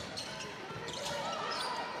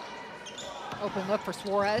 Open look for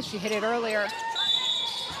Suarez. She hit it earlier.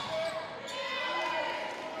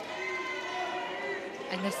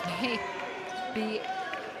 And this may be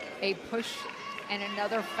a push and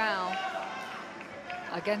another foul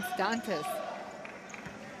against Dantas.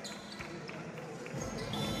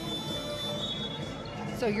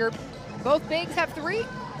 So both bigs have 3?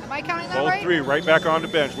 Am I counting that right? Both 3, right back on the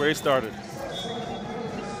bench where they started.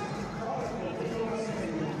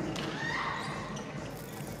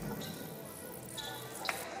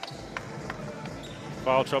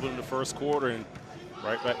 Foul trouble in the first quarter and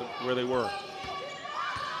right back where they were.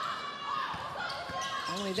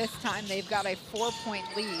 Only this time they've got a 4-point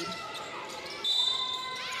lead.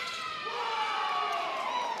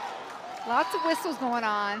 Lots of whistles going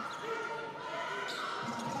on.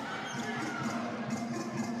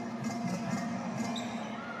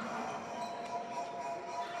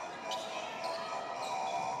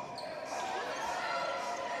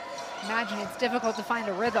 Imagine it's difficult to find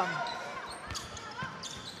a rhythm.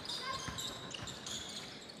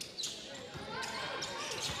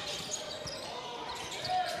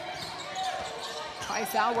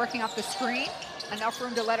 Faisal working off the screen. Enough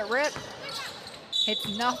room to let it rip.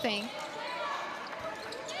 Hits nothing.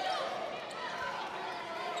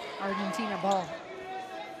 Argentina ball.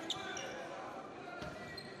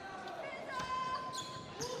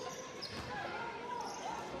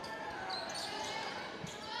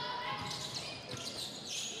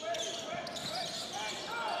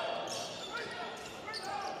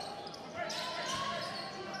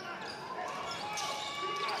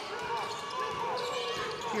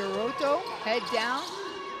 Head down.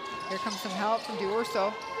 Here comes some help from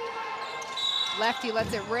D'Urso. Lefty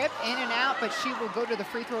lets it rip in and out, but she will go to the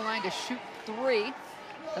free throw line to shoot 3.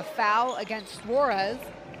 The foul against Suarez.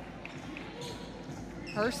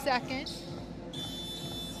 Her second.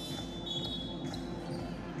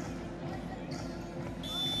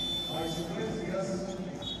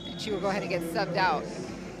 And she will go ahead and get subbed out.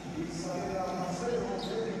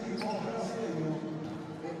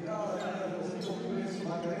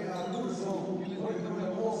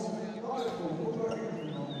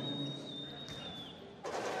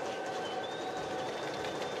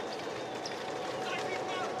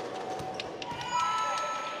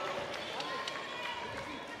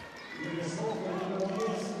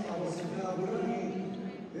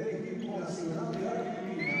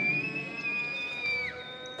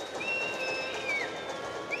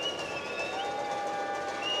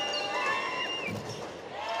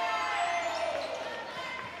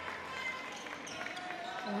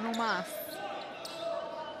 Uno más.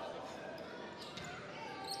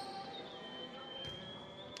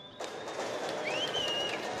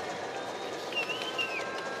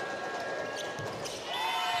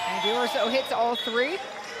 And D'Urso hits all 3.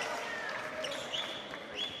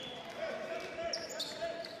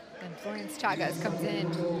 And Florence Chagas comes in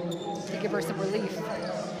to give her some relief.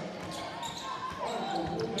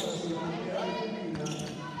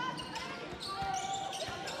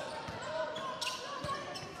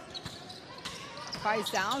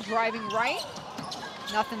 Faisal driving right,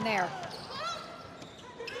 nothing there.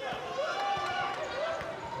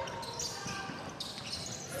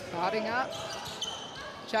 Spotting up,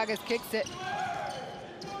 Chagas kicks it.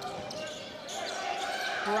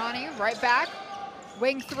 Barani right back,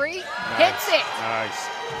 wing 3, hits it. Nice.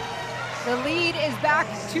 The lead is back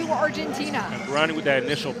to Argentina. And Barani with that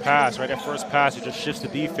initial pass, right, that first pass, it just shifts the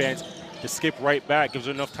defense to skip right back, gives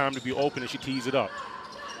her enough time to be open, and she tees it up.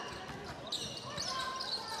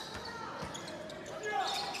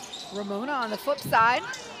 Ramona on the flip side,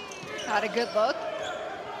 not a good look.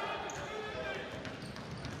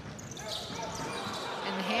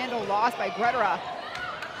 And the handle lost by Gretera.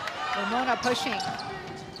 Ramona pushing.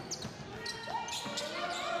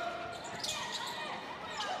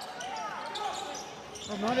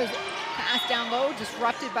 Ramona's pass down low,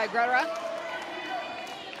 disrupted by Gretera.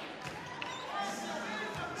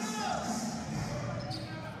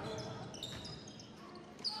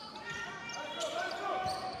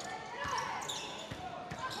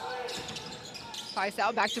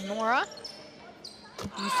 Faisal back to Mora.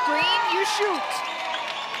 You screen, you shoot.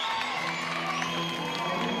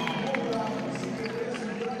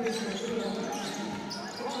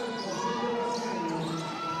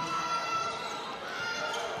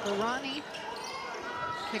 Barani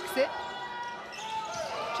kicks it.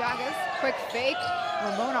 Chagas, quick fake.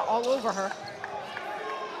 Ramona all over her.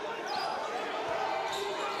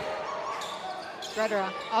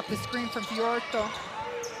 Gretera off the screen from Fiorto.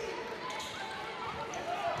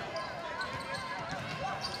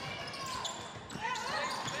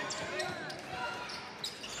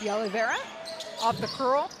 De Oliveira off the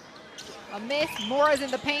curl. A miss. Mora's in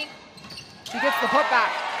the paint. She gets the putback.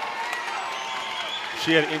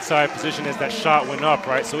 She had inside position as that shot went up,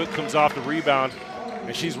 right? So it comes off the rebound,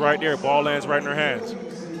 and she's right there. Ball lands right in her hands.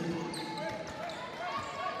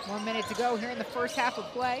 1 minute to go here in the first half of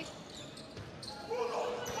play.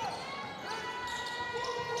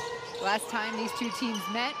 Last time these two teams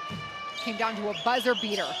met came down to a buzzer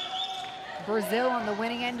beater. Brazil on the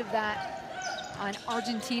winning end of that on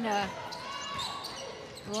Argentina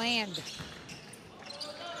land.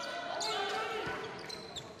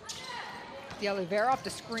 De Oliveira off the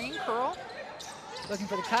screen, curl. Looking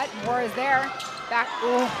for the cut, Mora is there. Back,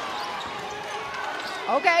 ooh.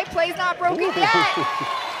 Okay, play's not broken yet.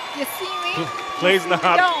 You see me? Play's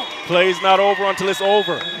not over until it's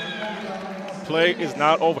over. Play is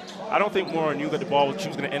not over. I don't think Mora knew that she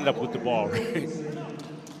was going to end up with the ball, right?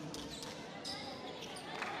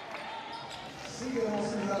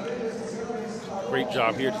 Great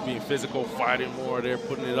job here, just being physical, fighting more there,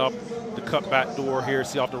 putting it up, the cut back door here,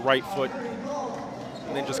 see off the right foot,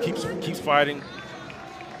 and then just keeps fighting.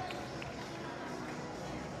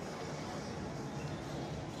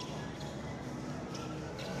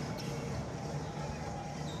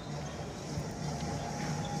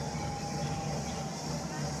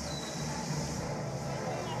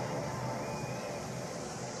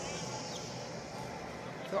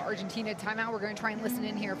 So Argentina timeout. We're going to try and listen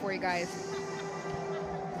in here for you guys. Se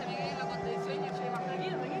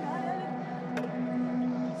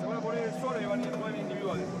van a poner el solo y van a ir jugar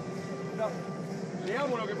individuales.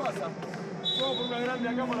 Leamos lo que pasa. Vamos por una grande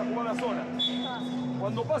acá para jugar la zona.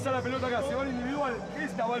 Cuando pasa la pelota acá, se va al individual,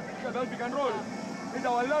 esta va al pick and roll, esta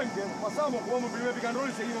va al lunker, pasamos, jugamos el primer pick and roll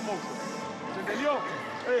y seguimos motion. ¿Se entendió?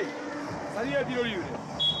 Ey, salida de tiro libre.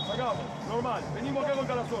 Sacamos, normal. Venimos acá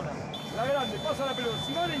contra la zona. La grande, pasa la pelota.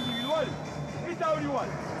 Si van individual, esta abre igual.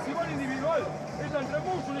 Si van individual, esta entra en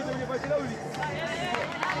motion y esta viene para este lado y listo.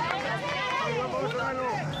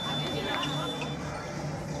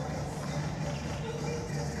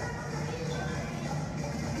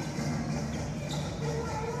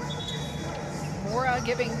 Mora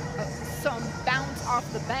giving some bounce off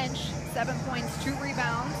the bench. 7 points, 2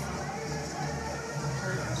 rebounds.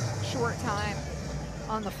 Her short time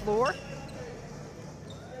on the floor.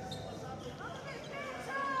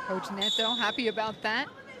 Coach Neto happy about that.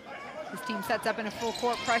 His team sets up in a full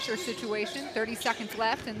court pressure situation. 30 seconds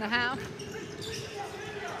left in the half.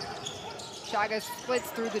 Chagas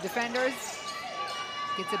splits through the defenders.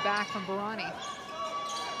 Gets it back from Barani.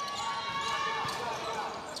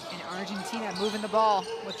 And Argentina moving the ball,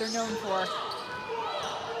 what they're known for.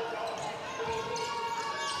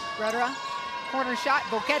 Guerra, corner shot,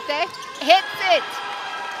 Boquete, hits it!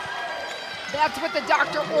 That's what the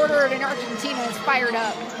doctor ordered, and Argentina is fired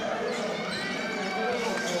up.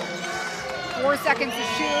 4 seconds to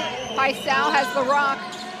shoot. Paisao has the rock.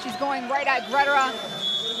 She's going right at Guerra.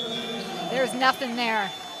 There's nothing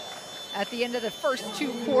there. At the end of the first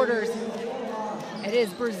 2 quarters, it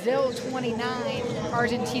is Brazil 29,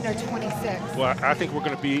 Argentina 26. Well, I think we're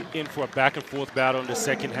going to be in for a back-and-forth battle in the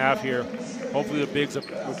second half here. Hopefully the bigs of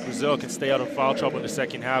Brazil can stay out of foul trouble in the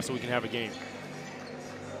second half so we can have a game.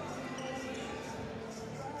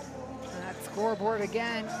 That scoreboard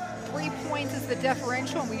again. 3 points is the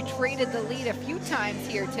differential, and we traded the lead a few times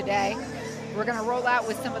here today. We're going to roll out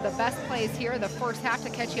with some of the best plays here in the first half to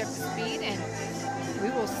catch you up to speed, and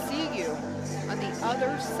we will see you on the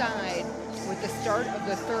other side with the start of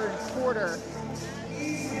the third quarter.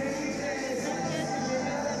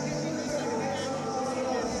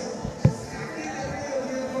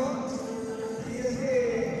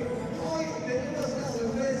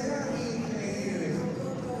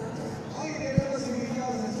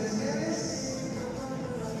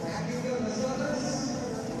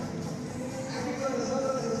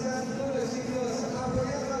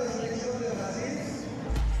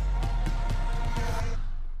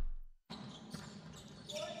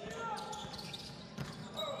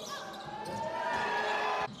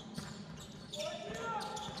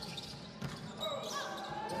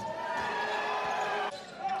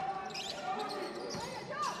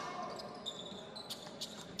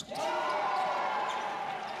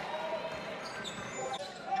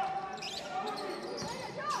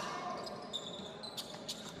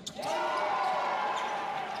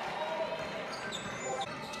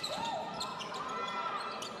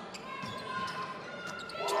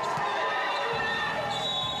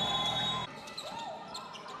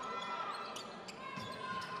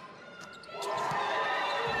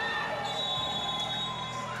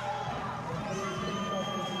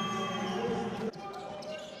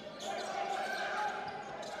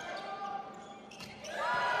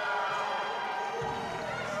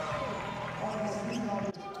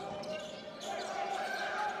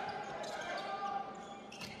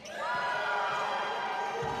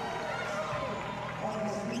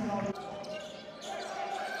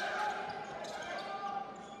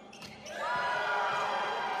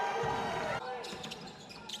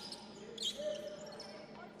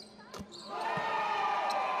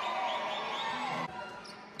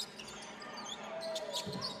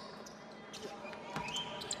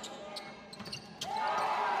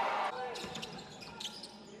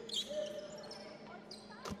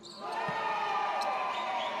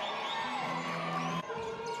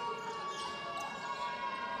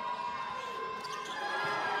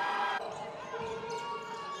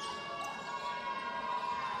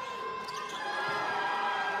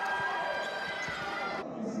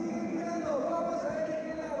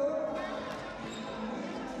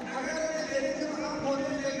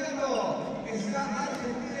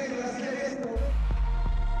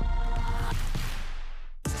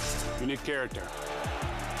 need character.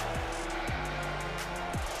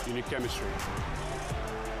 You need chemistry.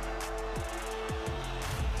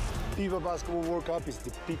 FIBA Basketball World Cup is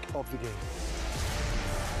the peak of the game.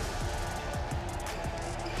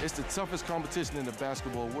 It's the toughest competition in the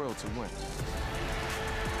basketball world to win.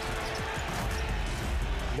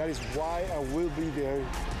 That is why I will be there.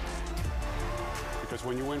 Because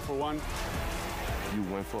when you win for one, You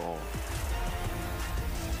win for all.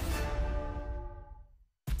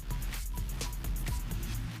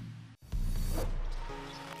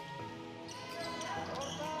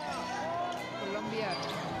 Colombia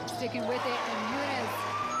sticking with it, and Yunus,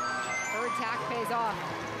 her attack pays off.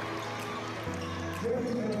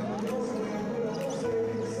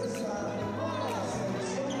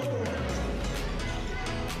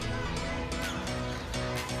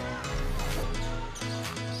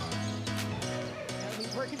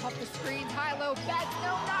 He's working off the screens, high-low bets,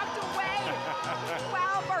 no, knocked away.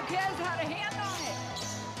 Wow, Marquez had a hand on it.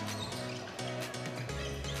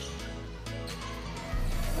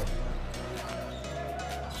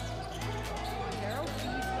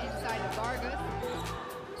 Inside of Vargas.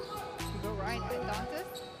 You go right at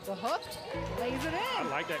Dantas. The hook, lays it in. I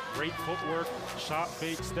like that great footwork, shot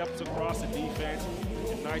fake, steps across the defense,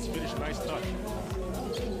 and nice finish, nice touch.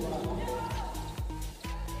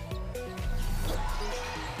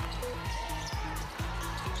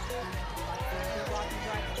 Walking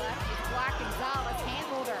right to left. It's Black Gonzalez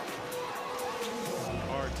handled her.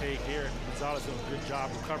 Hard take here. Gonzalez doing a good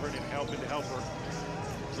job recovering and helping to help her.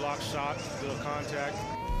 Block shot, little contact.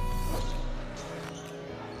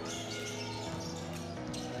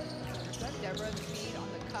 Deborah the speed on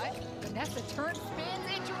the cut. Vanessa turns, spins,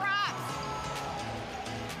 and drops.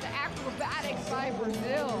 The acrobatics by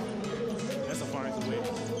Brazil. Vanessa finds a way.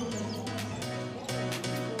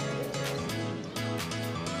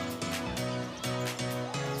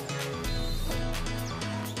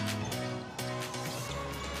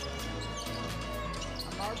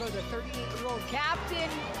 Amargo, the 38-year-old captain,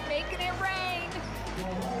 making it rain.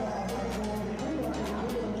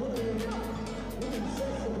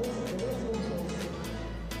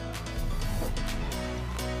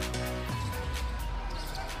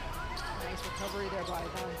 Recovery there by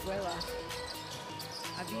Valenzuela.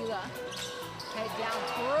 Avila, head down,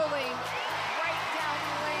 twirling, right down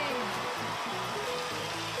the lane.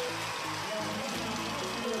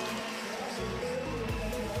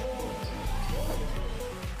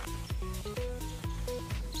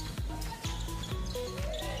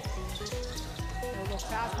 A little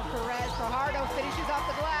pass for Perez. Fajardo finishes off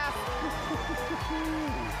the glass.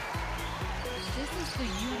 This is the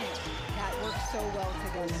unit that works so well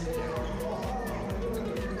together.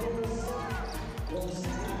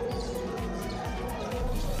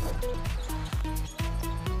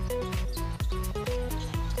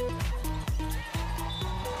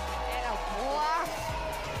 And a block.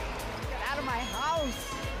 Get out of my house.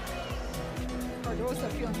 Cardosa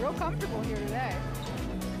feeling real comfortable here today.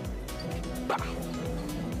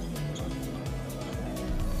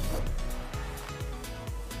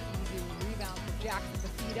 Jackson the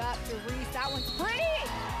feet up to Reese. That one's pretty!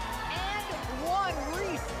 And one,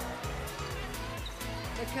 Reese.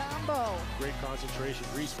 The combo. Great concentration.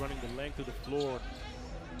 Reese running the length of the floor.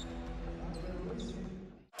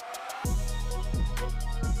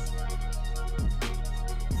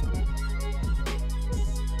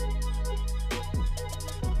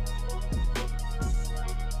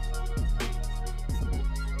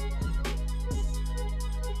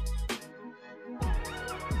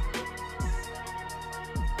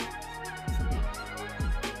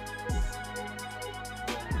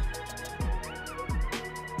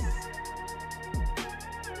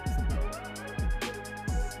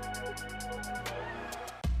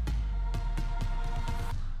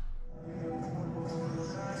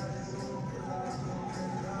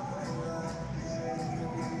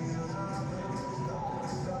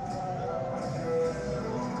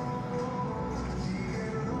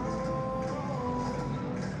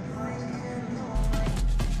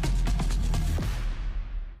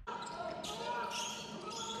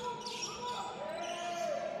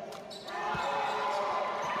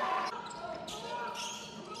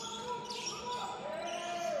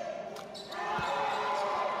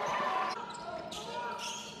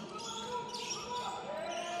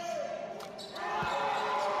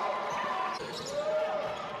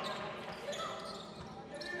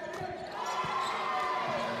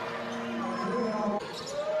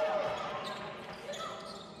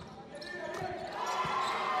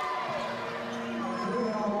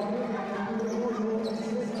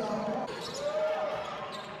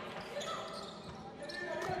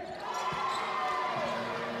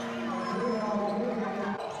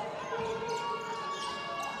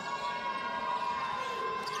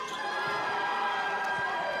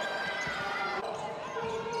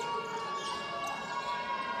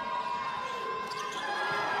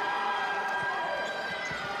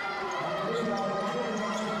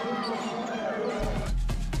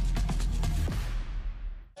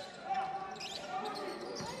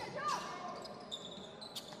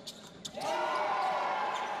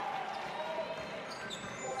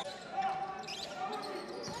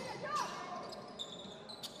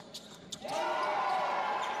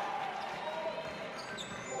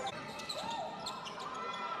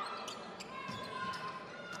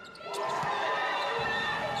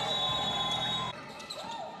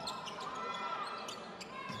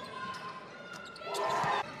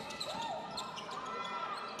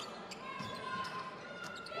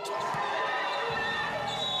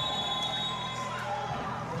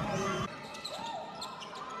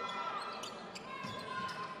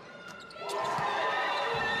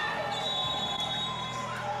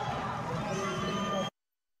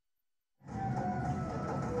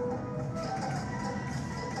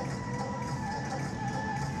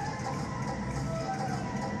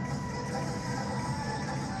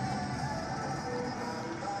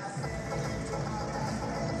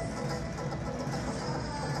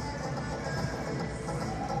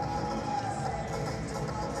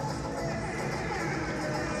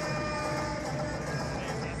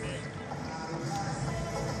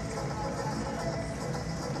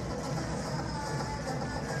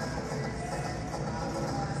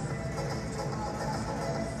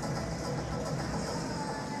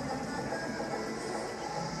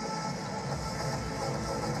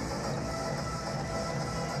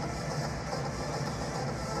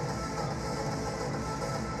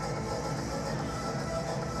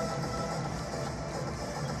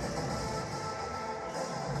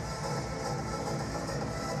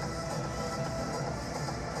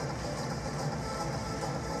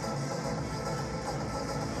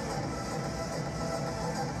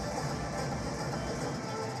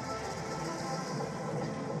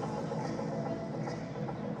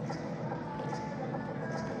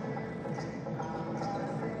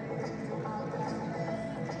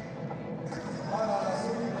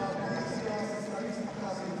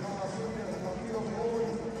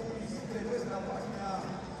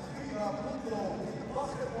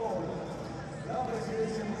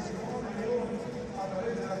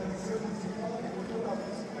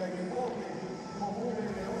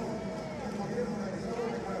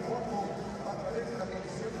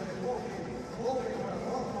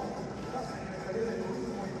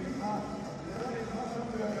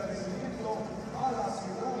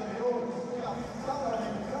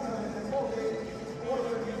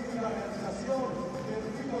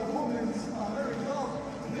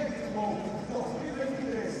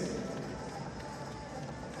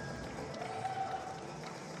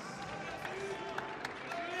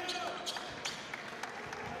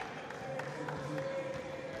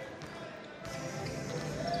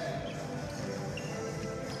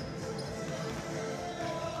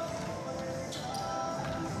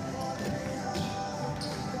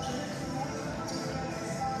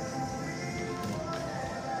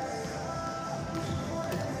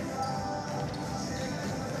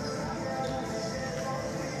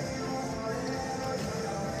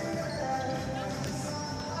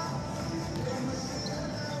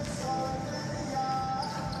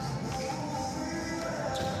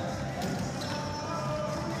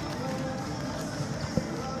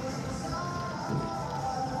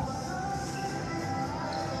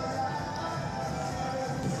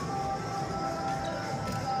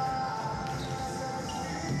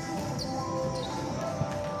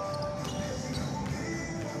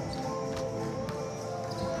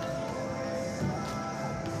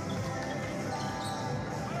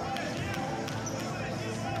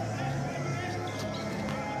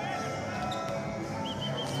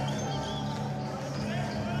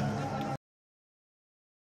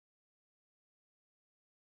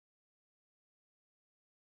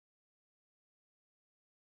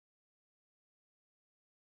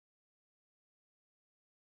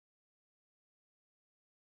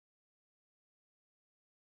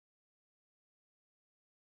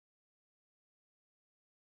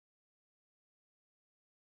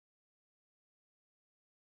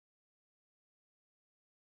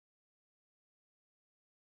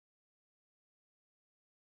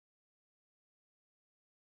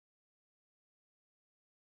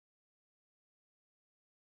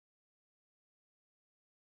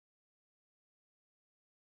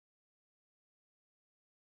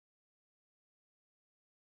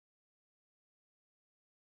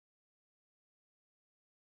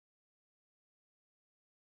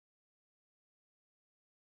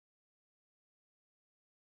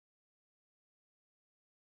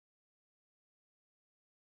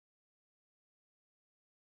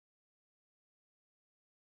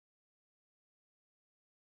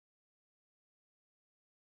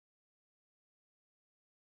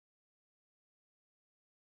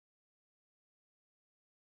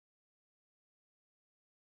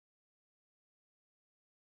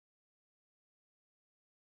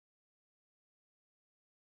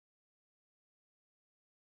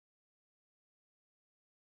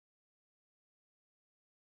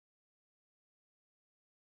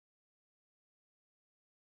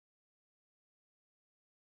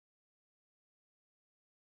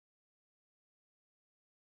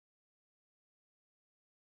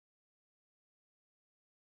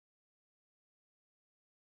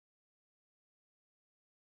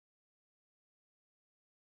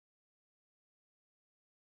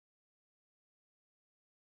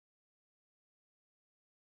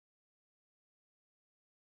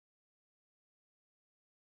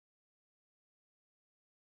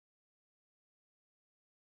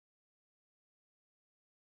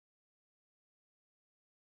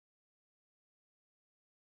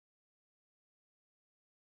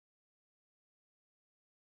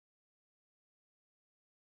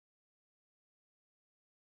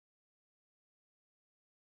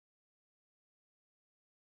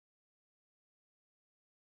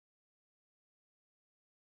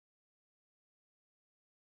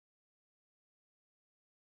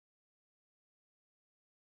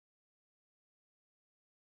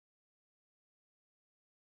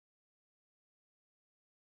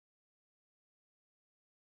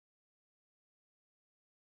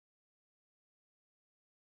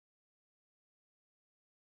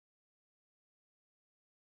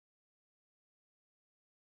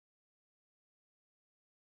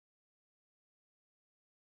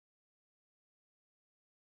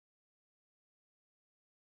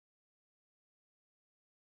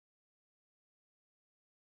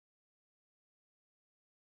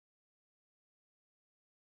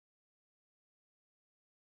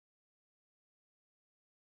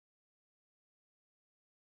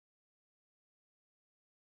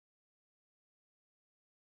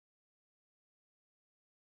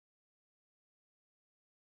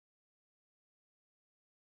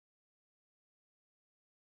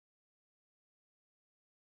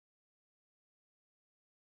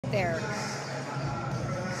 there.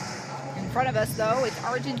 In front of us, though, it's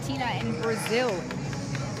Argentina and Brazil.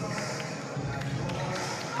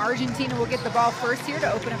 Argentina will get the ball first here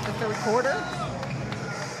to open up the third quarter.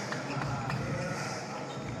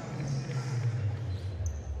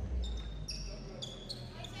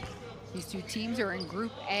 These two teams are in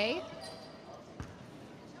Group A.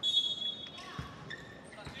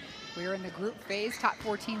 We are in the group phase. Top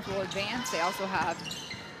 4 teams will advance. They also have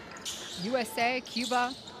USA,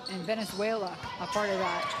 Cuba, and Venezuela a part of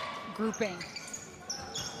that grouping.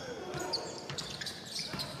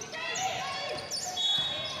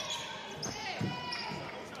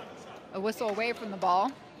 A whistle away from the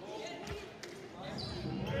ball.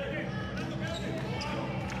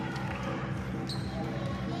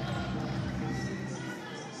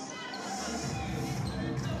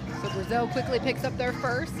 So Brazil quickly picks up their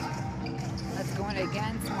first. That's going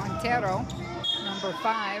against Montero, number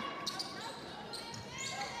 5.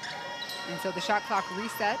 And so the shot clock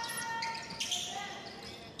resets.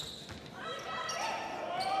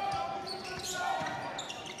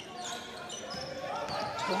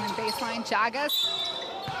 Going baseline, Chagas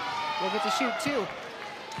will get to shoot 2.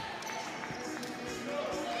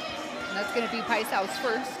 And that's going to be Paisao's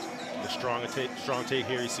first. The strong take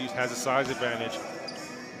here. He has a size advantage.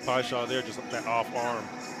 Paisao there, just that off arm.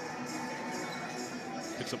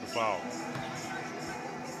 Picks up the foul.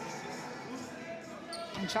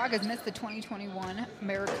 And Chagas missed the 2021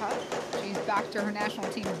 AmeriCup. She's back to her national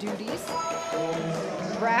team duties.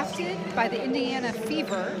 Drafted by the Indiana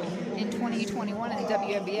FIBA in 2021 in the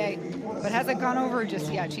WNBA, but hasn't gone over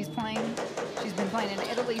just yet. She's been playing in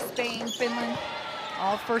Italy, Spain, Finland,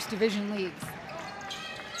 all first division leagues.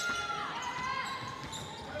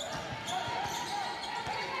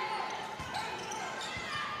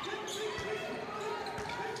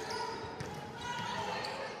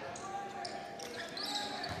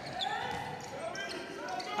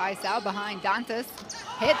 Paisao behind Dantas,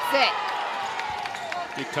 hits it.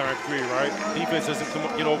 Big time 3, right? Defense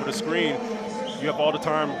doesn't get over the screen. You have all the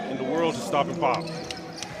time in the world to stop and pop.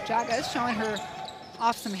 Chagas showing her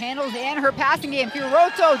off some handles and her passing game.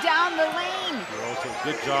 Fiorotto down the lane. Fiorotto,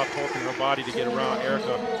 good job torquing her body to get around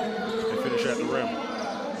Erica and finish at the rim.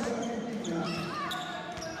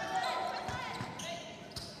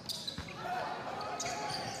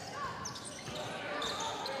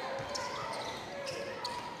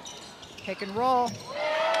 Pick and roll.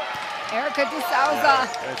 Erica De Souza.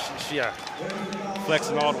 Yeah,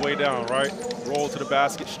 flexing all the way down, right? Roll to the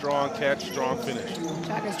basket, strong catch, strong finish.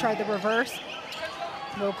 Chagas tried the reverse.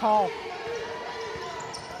 No call.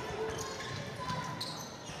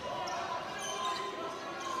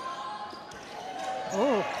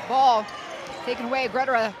 Oh, ball taken away.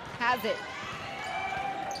 Greta has it.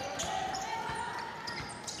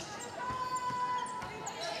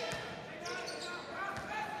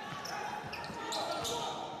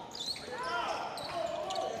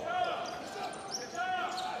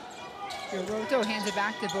 Fiorotto hands it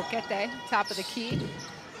back to Boquete, top of the key.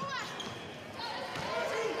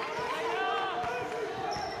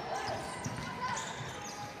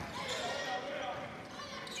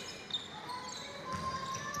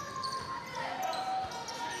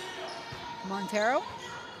 Montero,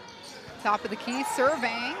 top of the key,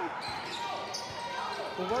 surveying.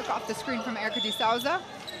 Will work off the screen from Erica De Souza,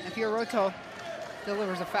 and Fiorotto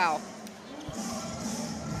delivers a foul.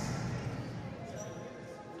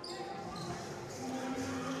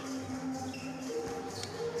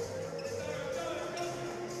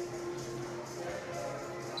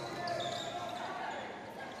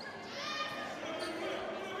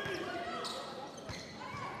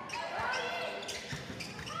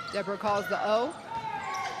 Deborah calls the O.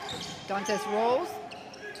 Dantas rolls.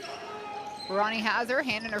 Barani has her,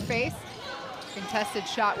 hand in her face. Contested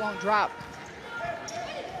shot won't drop.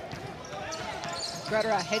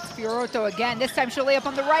 Greta hits Fiorotto again. This time she'll lay up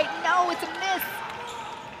on the right. No, it's a miss.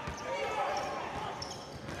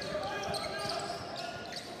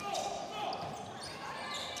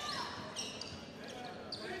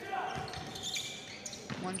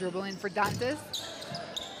 One dribble in for Dantas.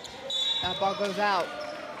 That ball goes out.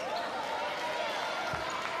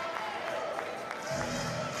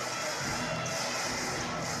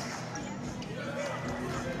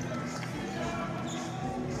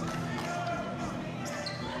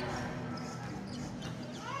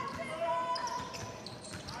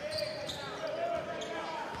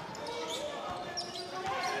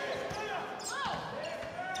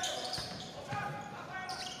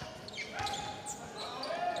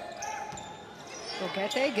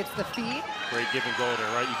 Boquete gets the feed. Great give and go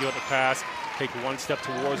there, right? You give up the pass, take one step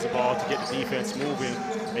towards the ball to get the defense moving,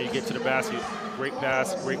 and you get to the basket. Great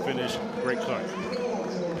pass, great finish, great cut.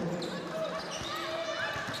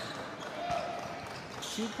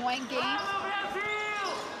 2-point game.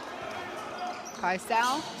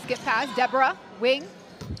 Kaisel, skip pass, Deborah, wing,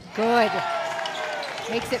 good.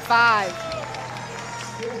 Makes it 5.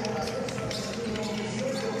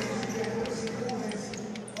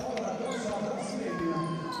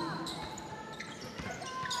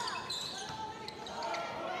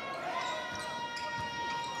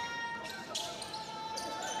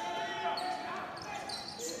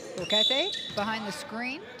 Boquete behind the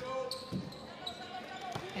screen. And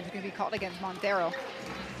it's going to be called against Montero.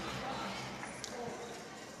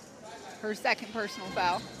 Her second personal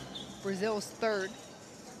foul. Brazil's third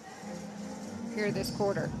here this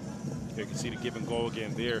quarter. You can see the give and go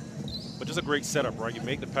again there. But just a great setup, right? You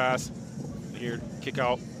make the pass, here, kick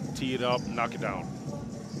out, tee it up, knock it down.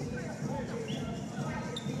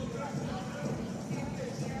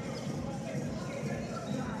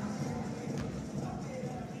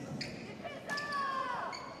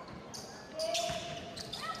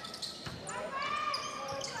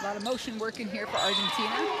 A lot of motion working here for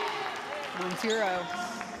Argentina. Montero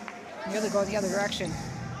nearly going the other direction.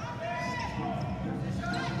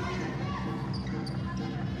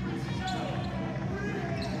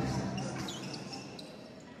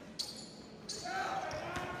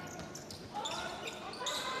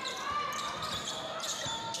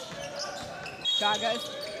 Chagas,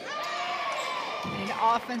 an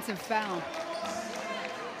offensive foul.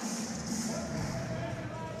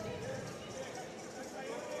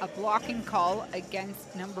 A blocking call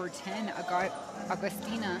against number 10,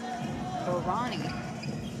 Agustina Borani.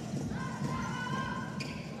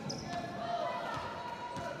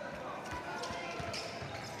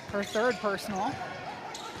 Her third personal.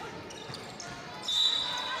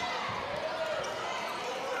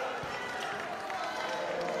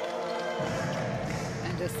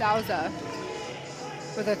 And De Souza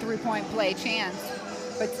with a 3-point play chance,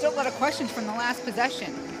 but still a lot of questions from the last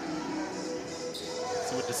possession.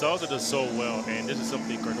 So what De Souza does so well, and this is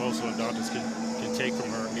something Cardoso and Dantas can take from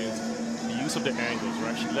her, is the use of the angles,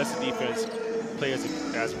 right? She lets the defense play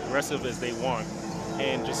as aggressive as they want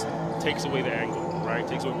and just takes away the angle, right?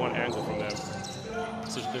 Takes away one angle from them.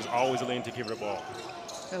 So there's always a lane to give her the ball.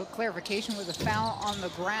 So clarification with a foul on the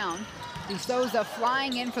ground. De Souza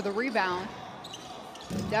flying in for the rebound.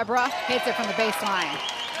 Deborah hits it from the baseline.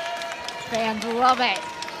 Fans love it.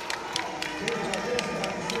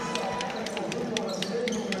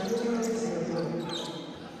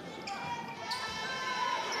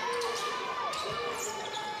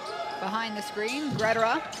 Behind the screen,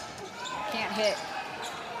 Greta can't hit.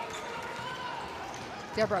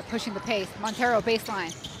 Deborah pushing the pace. Montero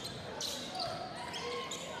baseline.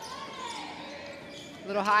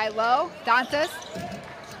 Little high, low. Dantas.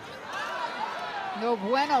 No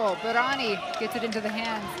bueno. Borani gets it into the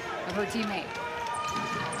hands of her teammate.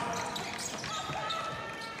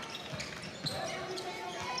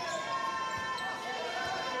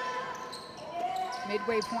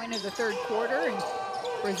 Midway point of the third quarter, and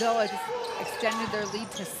Brazil has extended their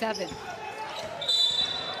lead to 7.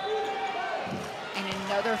 And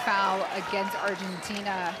another foul against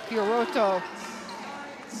Argentina. Fiorotto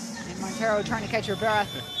and Montero trying to catch her breath.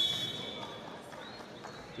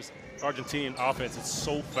 This Argentinian offense is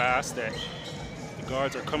so fast that the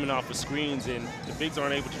guards are coming off the screens and the bigs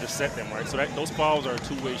aren't able to just set them, right? So those fouls are a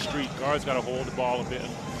two-way street. Guards got to hold the ball a bit,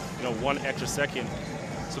 one extra second,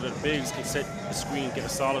 so that the bigs can set the screen, get a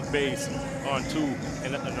solid base on 2,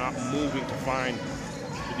 and they're not moving to find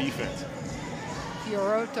the defense.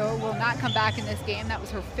 Fiorotto will not come back in this game. That was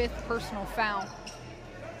her 5th personal foul.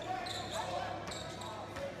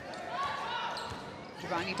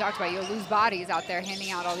 Giovanni talked about you'll lose bodies out there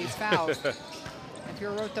handing out all these fouls. And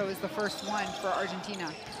Fiorotto is the first one for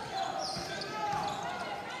Argentina.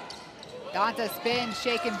 Dantas spin,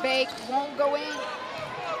 shake and bake, won't go in.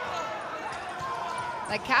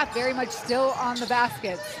 That cap very much still on the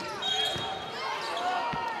baskets.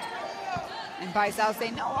 And Paisao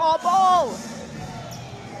saying, no, all ball.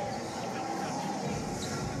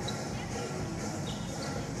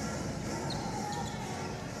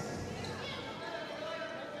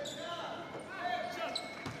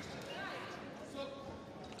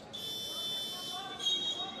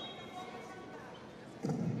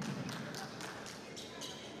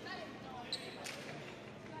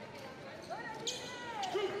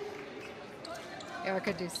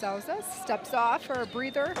 Erica De Souza steps off for a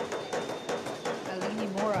breather.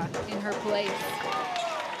 Aline Mora in her place.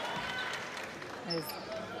 As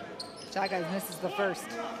Chagas misses the first.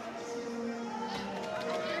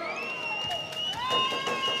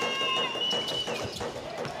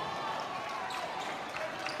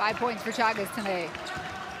 5 points for Chagas today.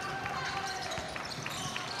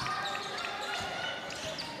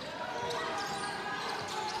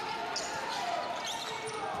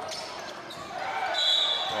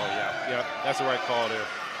 Oh, yeah, that's the right call there.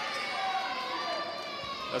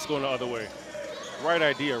 Let's go the other way. Right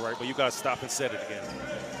idea, right? But you got to stop and set it again.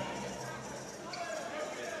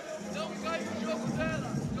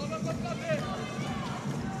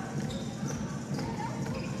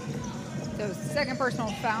 So second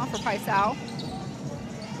personal foul for Paisao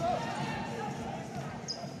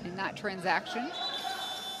in that transaction.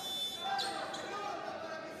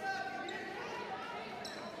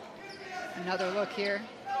 Another look here.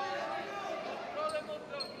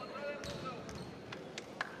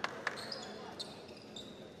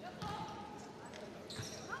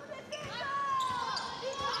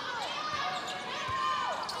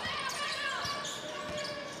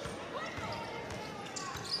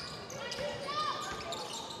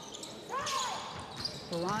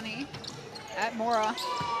 Barani at Mora.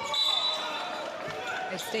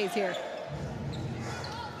 It stays here.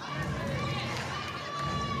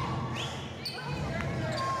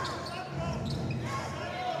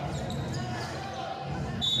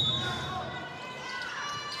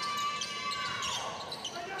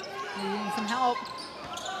 Needing some help.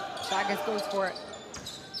 Chagas goes for it.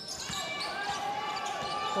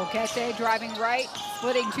 Boquete driving right,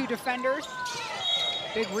 splitting 2 defenders.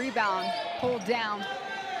 Big rebound, pulled down,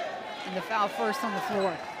 and the foul first on the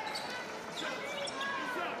floor.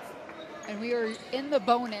 And we are in the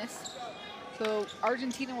bonus. So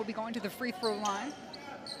Argentina will be going to the free throw line.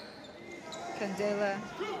 Candela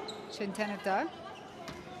Chinteneta,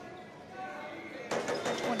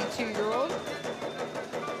 22-year-old.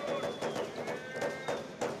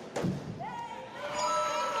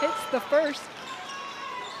 Hits the first.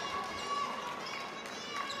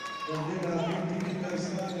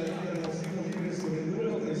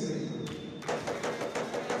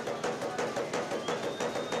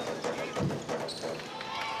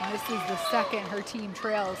 And this is the second her team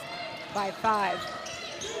trails by 5.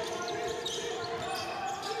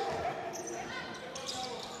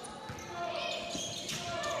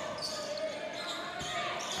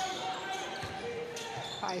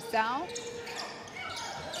 Paisao.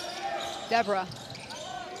 Deborah.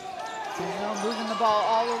 Moving the ball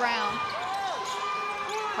all around.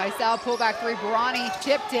 Paisao pull back 3. Barani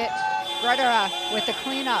tipped it. Gredera with the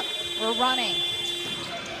cleanup. We're running.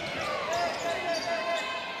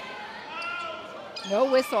 No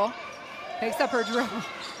whistle. Picks up her dribble.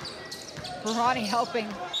 Barani helping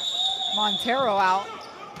Montero out.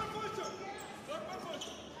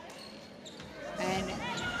 And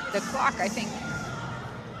the clock, I think,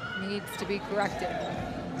 needs to be corrected.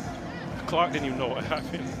 The clock didn't even know what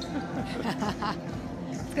happened.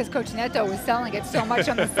 It's because Coach Neto was selling it so much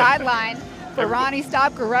on the sideline. Barani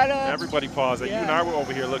stopped, Gredera. Everybody paused. Yeah. You and I were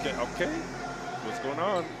over here looking, okay, what's going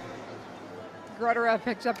on? Gredera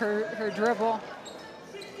picks up her dribble.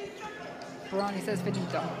 Barani says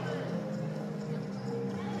finito.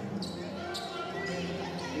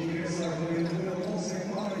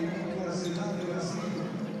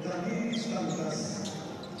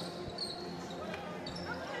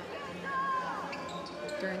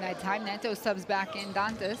 During that time, Neto subs back in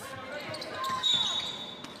Dantas.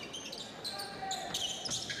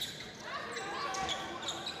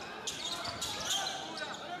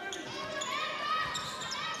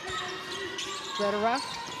 Gredera.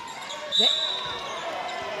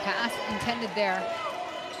 Pass intended there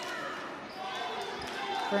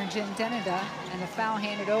for Chinteneta, and the foul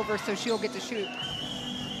handed over, so she'll get to shoot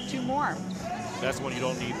 2 more. That's one you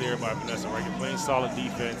don't need there by Vanessa, right? You're playing solid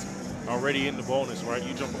defense, already in the bonus, right?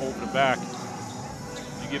 You jump over the back,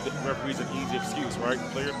 you give the referees an easy excuse, right?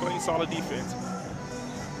 Player playing solid defense.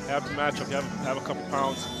 Have the matchup, you have a couple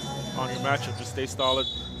pounds on your matchup, just stay solid,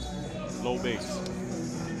 low base.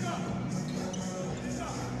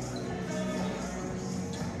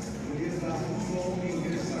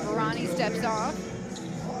 Barani steps off.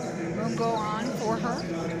 Room go on for her.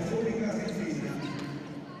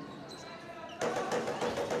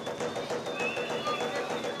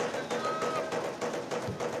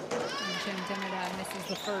 And Chinteneta misses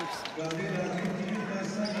the first.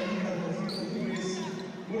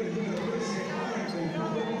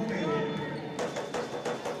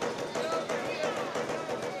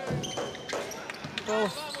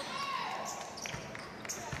 Both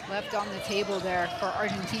left on the table there for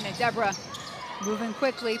Argentina. Deborah moving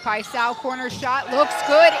quickly. Paisao corner shot looks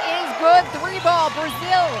good, is good. 3-ball,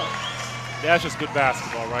 Brazil. That's just good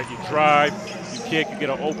basketball, right? You drive, you kick, you get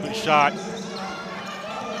an open shot.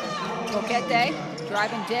 Boquete,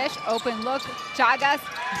 driving dish, open look, Chagas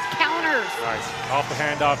counters. Nice. Off the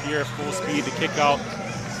handoff here, full speed to kick out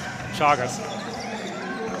Chagas.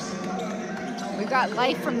 We've got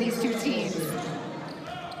life from these two teams.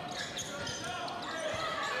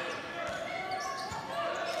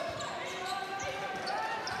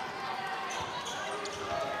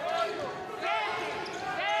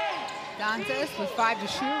 Dantas with 5 to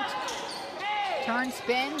shoot. Turn,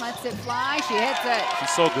 spin, lets it fly. She hits it.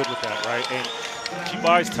 She's so good with that, right? And she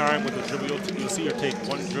buys time with the dribble. You'll see her take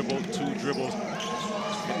 1 dribble, 2 dribbles.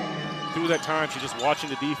 And through that time, she's just watching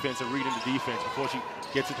the defense and reading the defense before she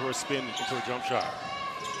gets into her spin, into her jump shot.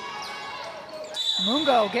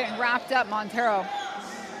 Mungo getting wrapped up. Montero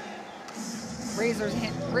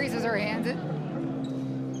raises her hands in.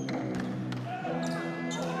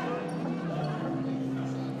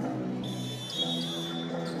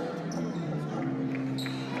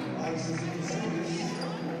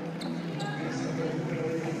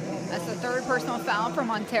 That's the 3rd personal foul for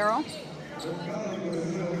Montero.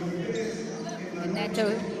 And Neto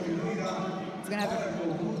is going to have a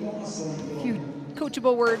few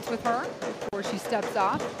coachable words with her before she steps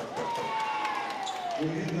off.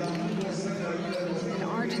 And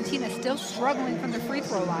Argentina still struggling from the free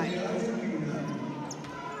throw line.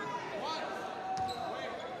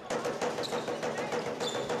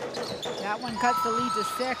 That one cuts the lead to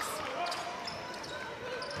 6.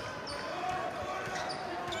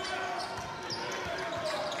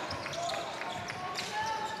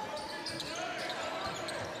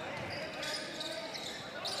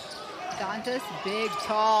 Dantas, big,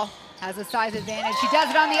 tall, has a size advantage. She does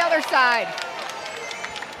it on the other side.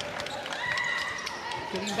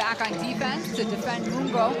 Getting back on defense to defend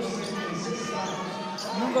Mungo.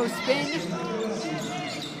 Mungo spin.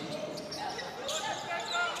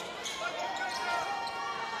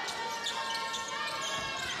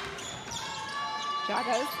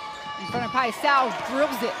 Chagas in front of Paisao,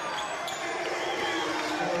 drills it.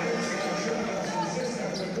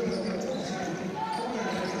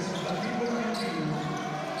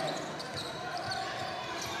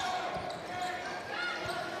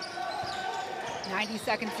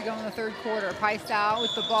 Seconds to go in the 3rd quarter. Paisao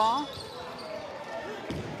with the ball.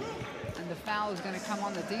 And the foul is going to come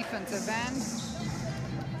on the defensive end.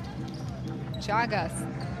 Chagas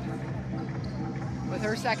with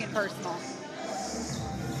her 2nd personal.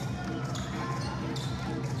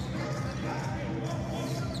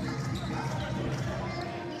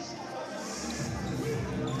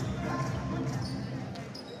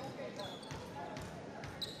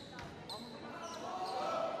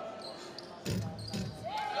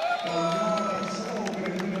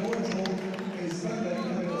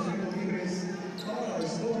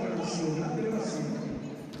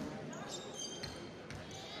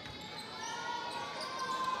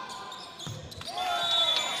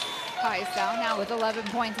 Paisao now with 11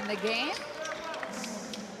 points in the game.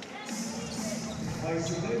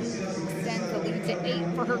 Extends the lead to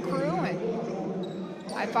 8 for her crew,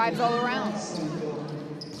 and high fives all around.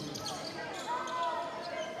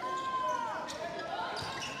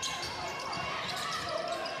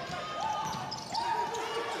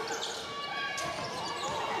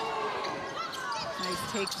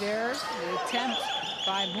 Nice take there, the attempt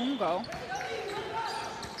by Mungo.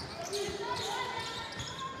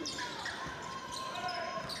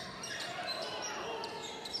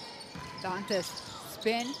 Dantas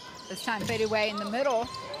spin, this time fade away in the middle.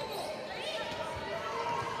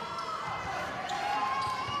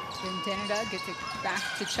 Canada gets it back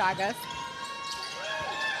to Chagas.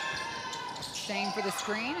 Staying for the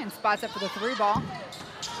screen and spots up for the 3 ball.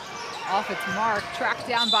 Off its mark, tracked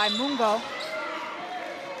down by Mungo.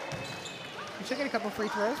 We should get a couple free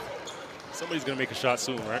throws. Somebody's gonna make a shot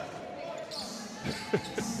soon, right?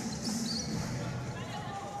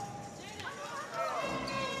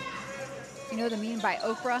 You know the meme by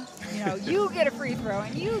Oprah? You know, you get a free throw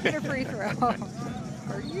and you get a free throw.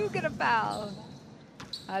 Or you get a foul.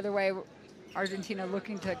 Either way, Argentina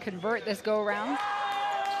looking to convert this go around.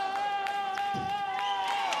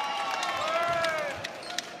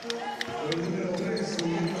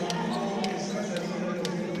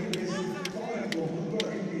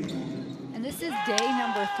 And this is day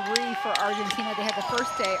number 3 for Argentina. They had the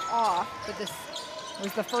first day off, but this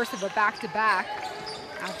was the first of a back-to-back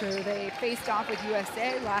after they faced off with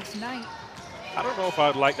USA last night. I don't know if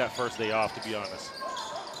I'd like that first day off, to be honest,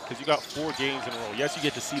 because you got 4 games in a row. Yes, you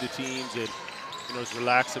get to see the teams and, you know, just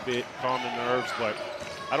relax a bit, calm the nerves, but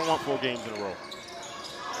I don't want 4 games in a row.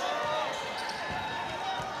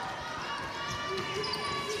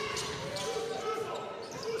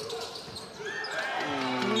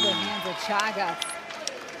 Through the hands of Chagas.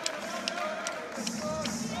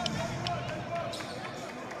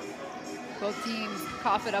 Both teams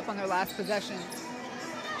cough it up on their last possessions.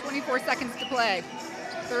 24 seconds to play.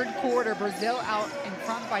 Third quarter, Brazil out in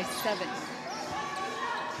front by 7.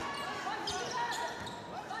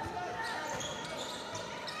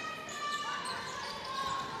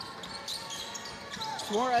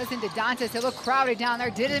 Suarez into Dantas. It looked crowded down there.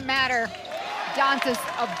 Didn't matter. Dantas,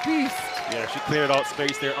 a beast. Yeah, she cleared out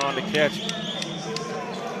space there on the catch.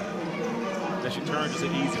 Then she turned, just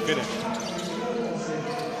an easy finish.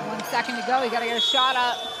 1 second to go. You got to get a shot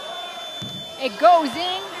up. It goes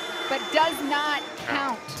in, but does not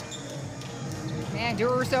count. Man,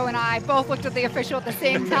 D'Urso and I both looked at the official at the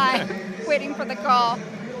same time, waiting for the call.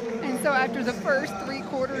 And so after the first 3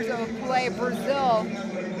 quarters of play, Brazil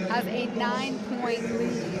has a 9-point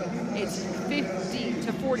lead. It's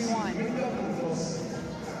 50-41.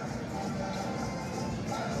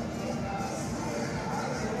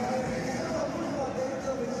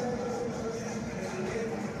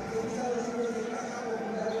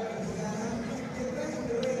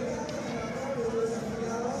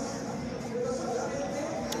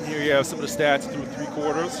 Here you have some of the stats through 3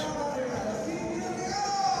 quarters.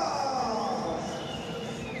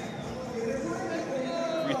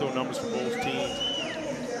 Free throw numbers for both teams.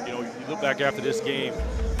 You know, you look back after this game,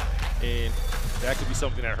 and that could be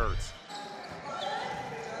something that hurts.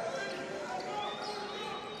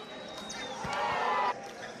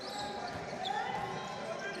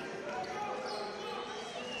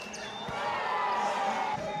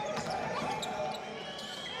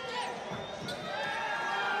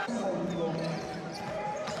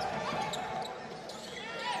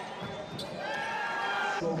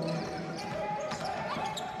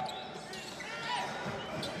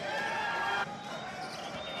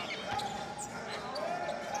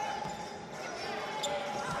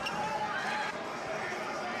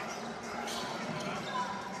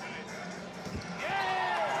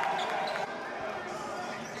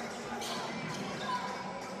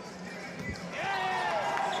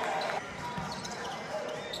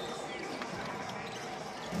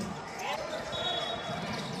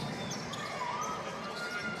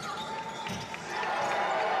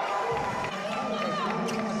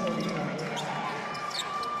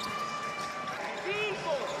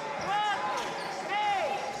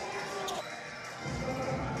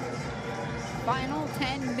 Final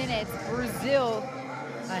 10 minutes, Brazil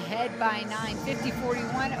ahead by 9,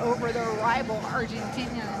 50-41 over their rival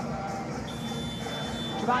Argentina.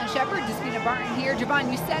 Javon Shepard, Despina Barton here. Javon,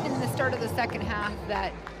 you said in the start of the second half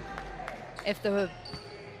that if the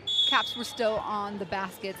caps were still on the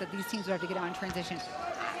baskets, that these teams would have to get on transition.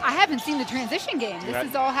 I haven't seen the transition game. This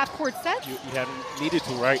is all half-court sets. You haven't needed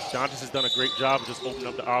to, right? Dantas has done a great job of just opening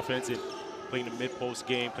up the offense and playing the mid-post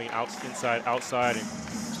game, playing inside, outside, and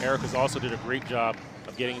Erica's also did a great job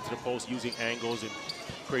of getting into the post, using angles and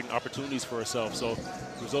creating opportunities for herself. So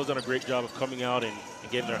Brazil's done a great job of coming out and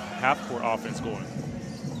getting their half-court offense going.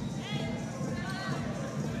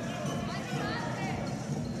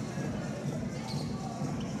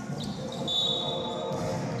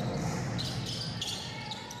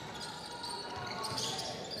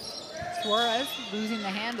 Suarez losing the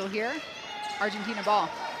handle here. Argentina ball.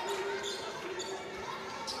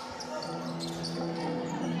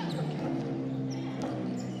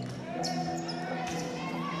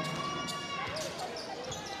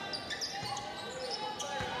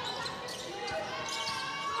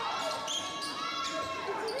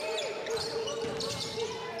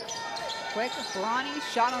 Quick, Bronny,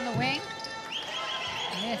 shot on the wing.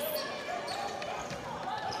 Miss.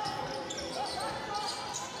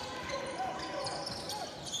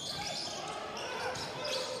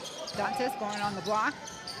 Dantas going on the block.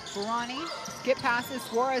 Bronny, skip passes.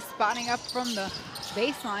 Suarez spotting up from the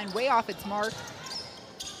baseline, way off its mark.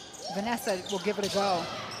 Vanessa will give it a go.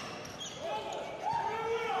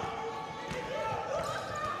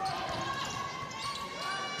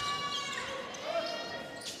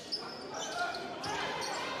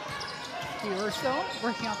 D'Urso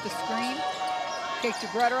working off the screen. Kick to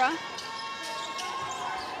Bretera.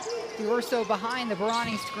 D'Urso behind the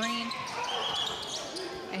Bronny screen.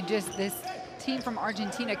 And just this team from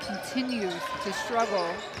Argentina continues to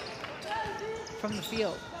struggle from the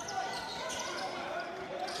field.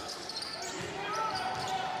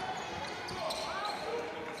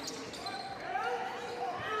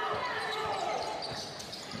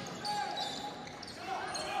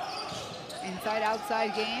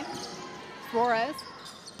 Inside-outside game. Suarez.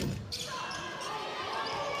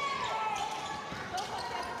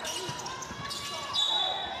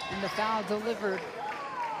 And the foul delivered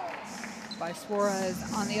by Suarez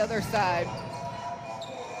on the other side.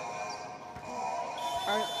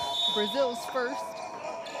 Brazil's first.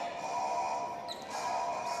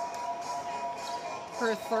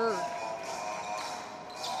 her third.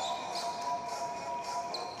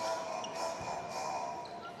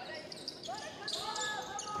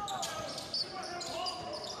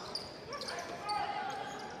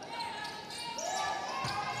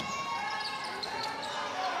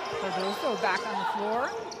 Cardoso back on the floor.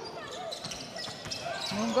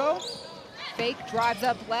 Mungo, fake, drives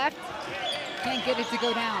up left. Can't get it to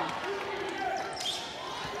go down.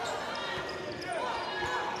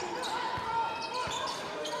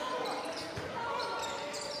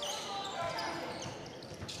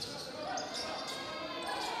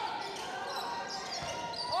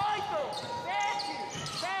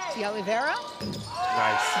 See Oliveira?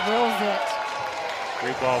 Nice. Drills it.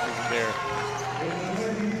 Great ball movement there.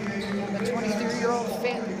 The 23-year-old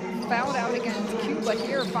fouled out against Cuba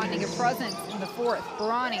here, finding a presence in the fourth.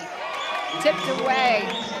 Barani tipped away,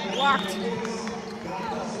 blocked.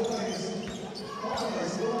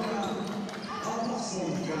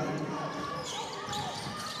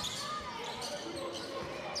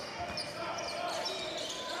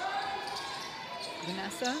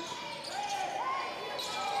 Vanessa.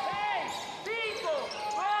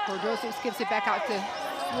 Cardoso skips it back out to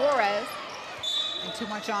Suarez, and too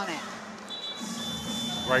much on it.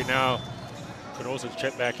 Right now, Cardoso's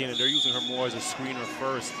checked back in, and they're using her more as a screener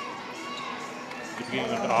first at the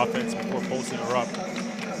beginning of the offense before posting her up.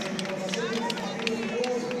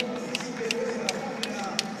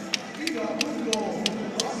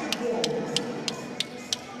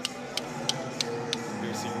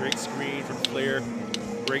 There's a great screen from Flair,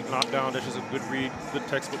 great knockdown. That's just a good read, good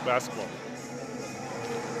textbook basketball.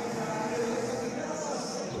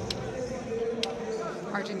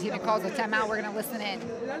 Argentina calls a timeout. We're going to listen in.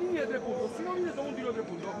 La línea de 3 puntos. Si no viene, toma un tiro de 3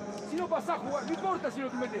 puntos. Si no pasás a jugar, no importa si no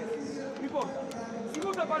te metes. No importa. Si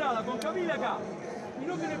vos estás parada con Camila acá y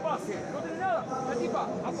no tenés pase, no tenés nada, la tipa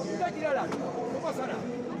apunta y tira al arco. No pasa nada.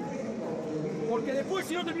 Porque después,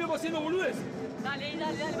 si no, terminamos haciendo boludez. Dale,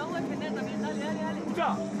 vamos a defender también. Dale.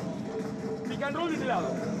 Escuchá. Pick and roll de este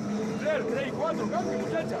lado. 3, 4, cambio,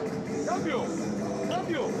 muchacha. Cambio.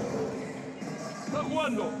 Está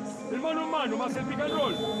jugando el mano en mano, más el pick and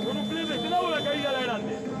roll. Con un play de este lado, la caída a la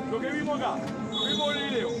grande. Lo que vimos acá, lo que vimos en el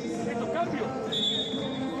video. Estos cambios.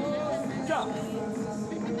 Ya.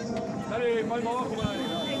 Dale palma abajo para la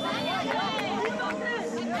derecha.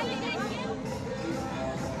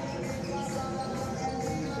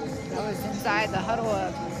 That was inside the huddle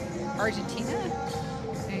of Argentina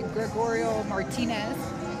and Gregorio Martinez.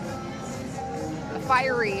 A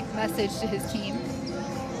fiery message to his team.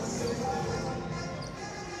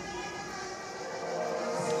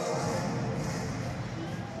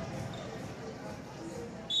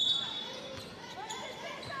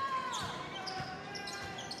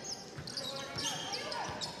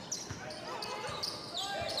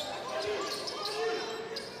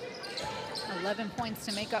 Points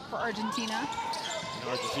to make up for Argentina.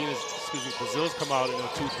 Brazil's come out in a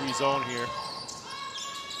 2-3 zone here.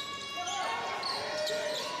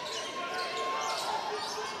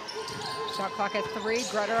 Shot clock at 3.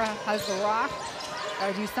 Greta has the rock.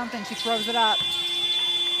 Gotta do something. She throws it up.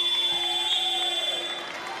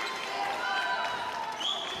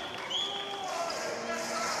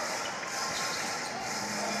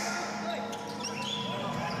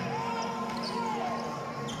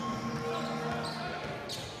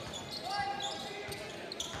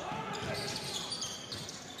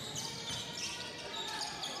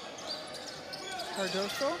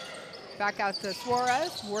 Cardoso, back out to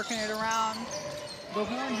Suarez, working it around the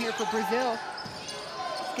horn here for Brazil.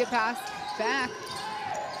 Skip pass, back.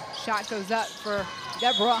 Shot goes up for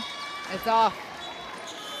Deborah. It's off.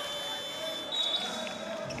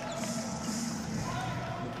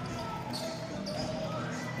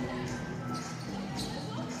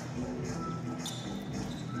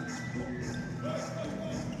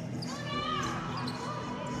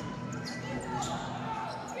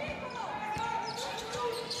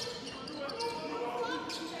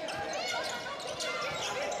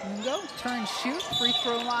 Turn, shoot, free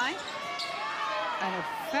throw line, and a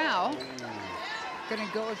foul. Gonna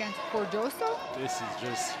go against Cardoso.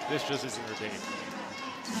 This just isn't her day.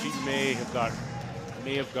 She may have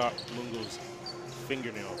got Lungo's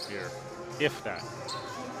fingernail here, if that.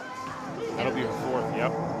 That'll be her fourth.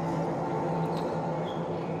 Yep.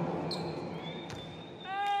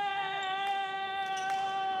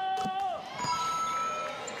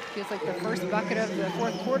 Feels like the first bucket of the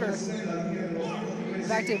fourth quarter. In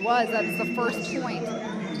fact, it was. That's the first point.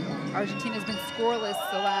 Argentina's been scoreless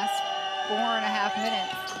the last 4.5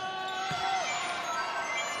 minutes.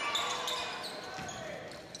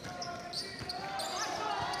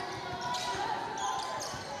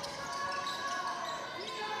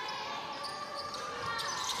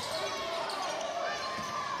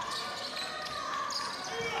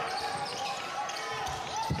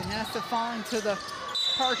 Vanessa falling to the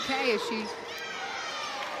parquet as she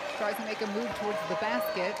tries to make a move towards the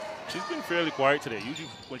basket. She's been fairly quiet today. Usually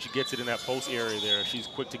when she gets it in that post area there, she's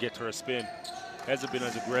quick to get to her spin. Hasn't been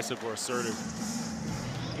as aggressive or assertive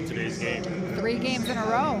in today's game. 3 games in a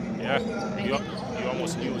row. Yeah, you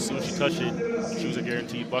almost knew as soon as she touched it, she was a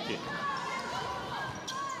guaranteed bucket.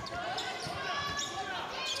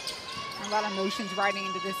 A lot of emotions riding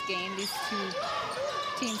into this game. These two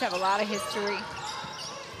teams have a lot of history.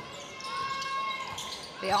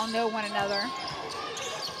 They all know one another.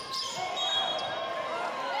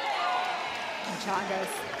 And Chagas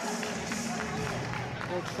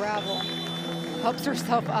will travel, helps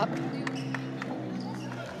herself up.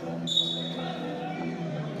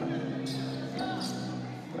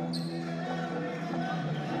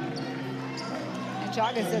 And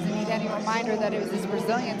Chagas doesn't need any reminder that it was this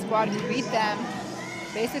Brazilian squad who beat them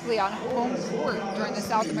basically on home court during the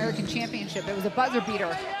South American Championship. It was a buzzer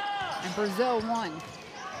beater, and Brazil won.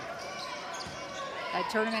 That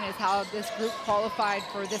tournament is how this group qualified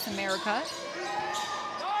for this AmeriCup.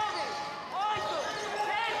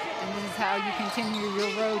 And this is how you continue your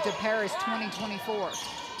road to Paris 2024.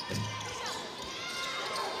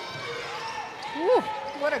 Woo,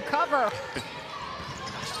 what a cover.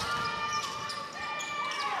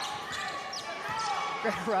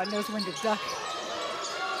 Rod knows when to duck.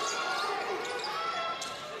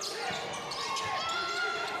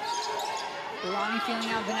 Lonnie feeling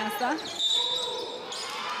out Vanessa.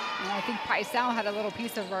 And I think Paisao had a little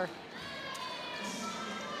piece of her.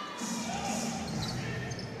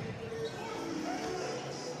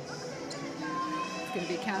 It's going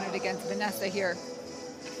to be counted against Vanessa here.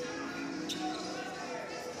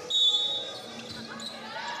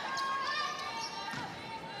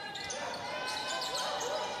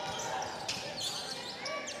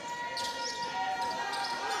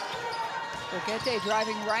 Boquete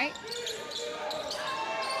driving right.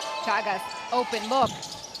 Chagas, open, look.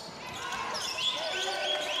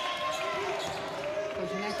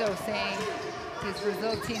 Coach Neto saying to his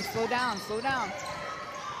Brazil team, slow down, slow down.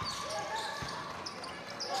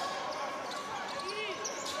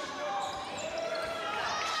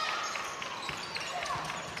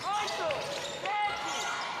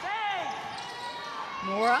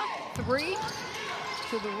 Mora, 3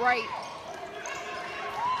 to the right.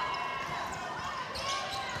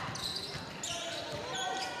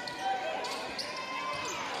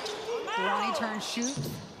 Ronnie turns, shoots.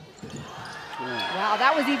 Wow,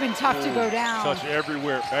 that was even tough to go down. Touch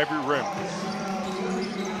everywhere, every rim.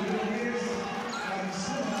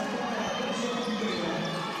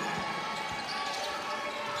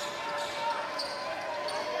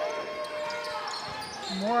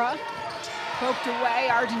 Mora poked away,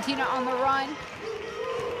 Argentina on the run.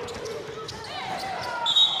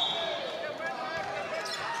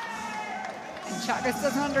 And Chagas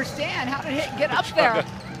doesn't understand. How did it get up there?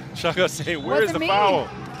 Chagas saying, where's the me. foul?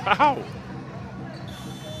 How?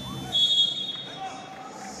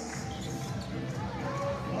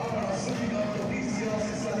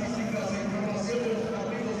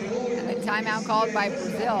 And the timeout called by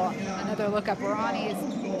Brazil. Another look at Barani's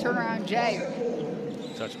turnaround J.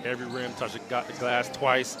 Touch every rim, got the glass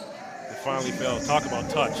twice, and finally fell. Talk about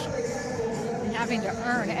touch. And having to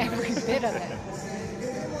earn every bit of it.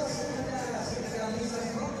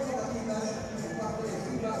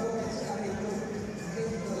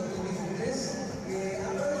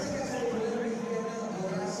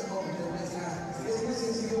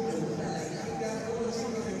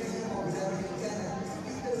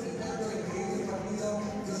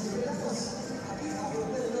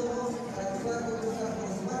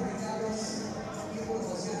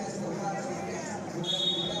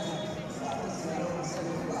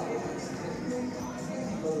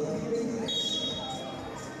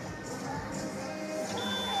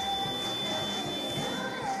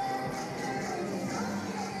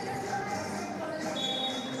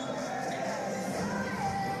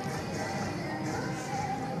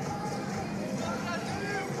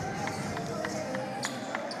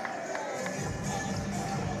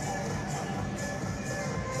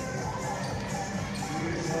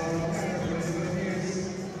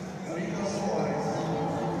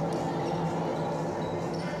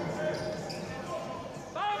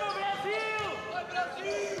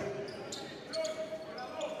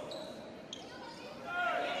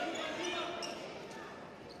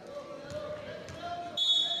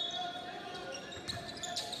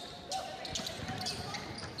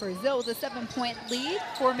 Brazil with a 7-point lead,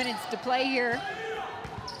 4 minutes to play here.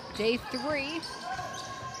 Day 3,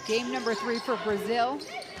 game number 3 for Brazil,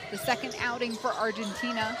 the second outing for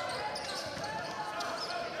Argentina.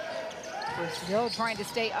 Brazil trying to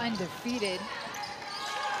stay undefeated.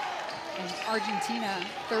 And Argentina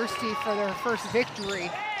thirsty for their first victory.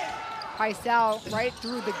 Paisao right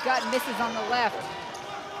through the gut, misses on the left.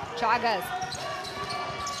 Chagas.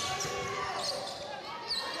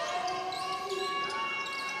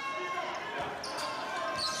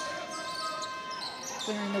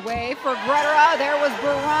 Clearing the way for Guerrero. There was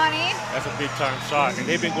Barani. That's a big time shot. And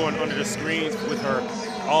they've been going under the screens with her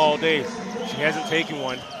all day. She hasn't taken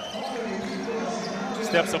one.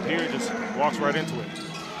 Steps up here, just walks right into it.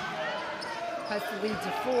 Cuts the lead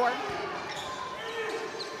to 4.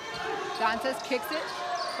 Dantes kicks it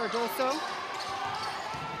for Dolso.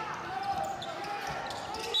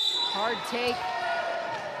 Hard take.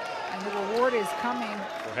 And the reward is coming.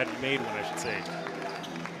 Or hadn't made one, I should say.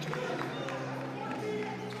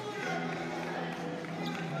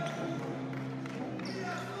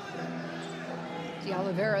 De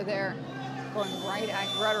Oliveira there, going right at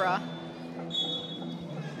Guerrero.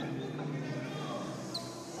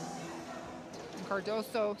 And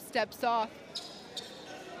Cardoso steps off.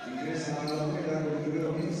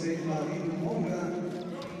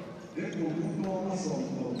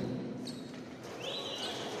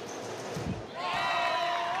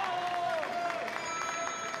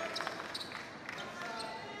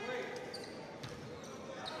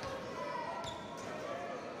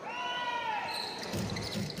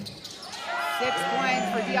 6 points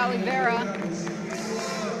for De Oliveira.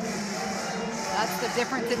 That's the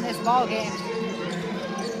difference in this ball game.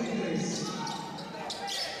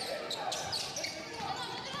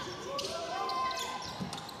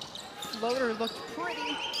 Floater looked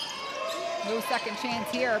pretty. No second chance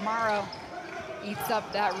here. Morrow eats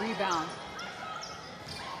up that rebound.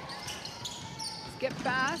 Skip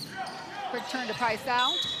pass. Quick turn to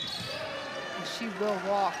Paisao. And she will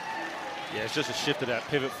walk. Yeah, it's just a shift of that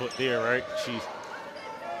pivot foot there, right? She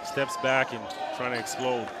steps back and trying to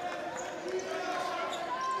explode.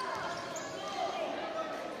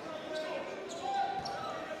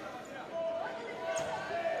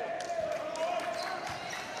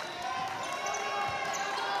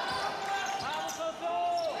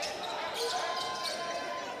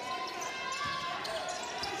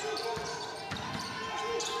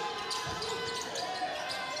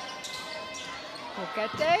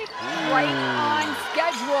 Coquete, right on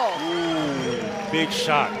schedule. Ooh, big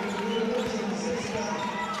shot.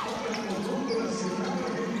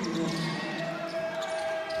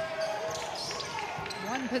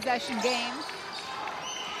 One possession game.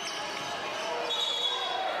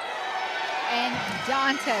 And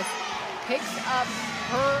Dantes picks up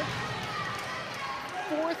her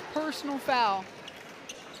 4th personal foul.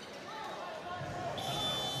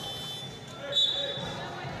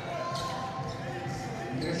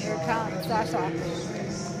 Here comes Sasha.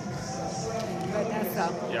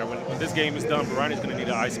 Vanessa. Yeah, when this game is done, Barani's going to need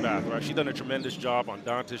an ice bath, right? She's done a tremendous job on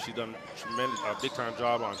Dantes. She's done a tremendous, big-time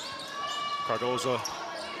job on Cardoso.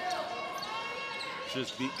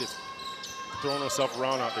 She's just throwing herself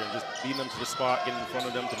around out there and just beating them to the spot, getting in front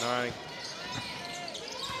of them, denying.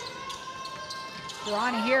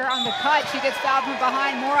 Barani here on the cut. She gets fouled from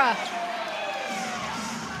behind. Mora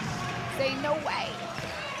say no way.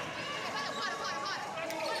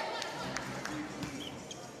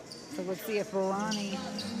 So let's see if Barani,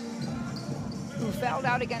 who fouled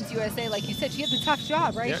out against USA, like you said, she has a tough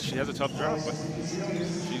job, right? Yeah, she has a tough job, but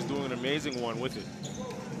she's doing an amazing one with it.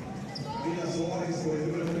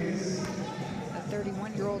 A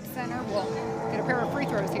 31-year-old center will get a pair of free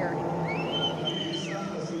throws here.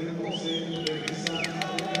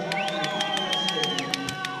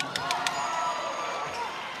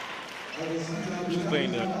 She's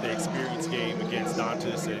playing the experience game against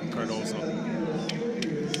Dantes and Cardoso.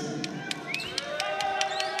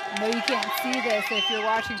 I know you can't see this if you're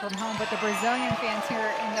watching from home, but the Brazilian fans here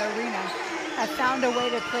in the arena have found a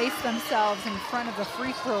way to place themselves in front of the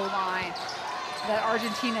free throw line that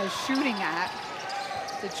Argentina is shooting at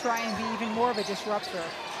to try and be even more of a disruptor.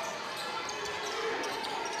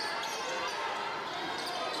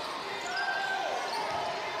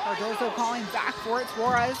 Cardoso calling back for it.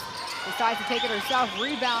 Suarez decides to take it herself.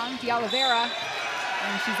 Rebound, De Oliveira,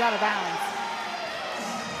 and she's out of bounds.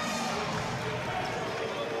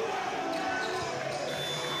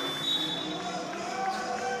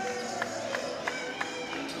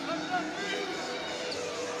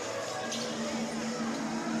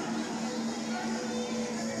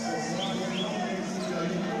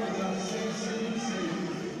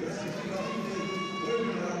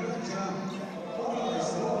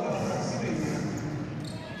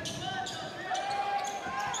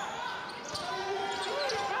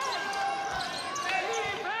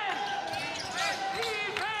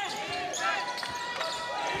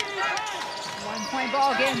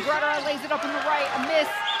 ball again. Brother lays it up on the right, a miss.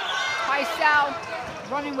 Paisao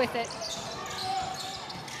running with it.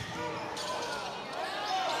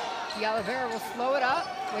 De Oliveira will slow it up,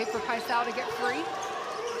 wait for Paisao to get free.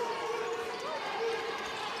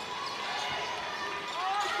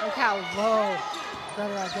 Look how low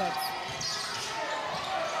Brother gets.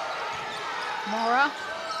 Mora,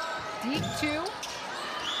 deep two,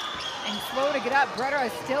 and slow to get up. Brother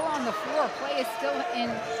is still on the floor. Play is still in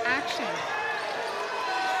action.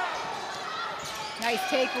 Nice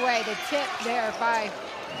takeaway, the tip there by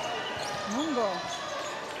Mungo.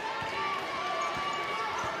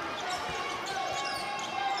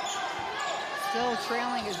 Still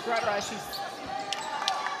trailing is Brother. She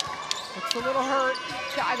looks a little hurt.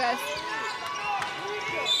 Chagas.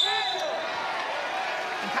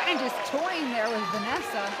 And kind of just toying there with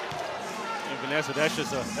Vanessa. And Vanessa, that's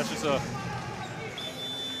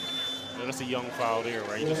a young foul there,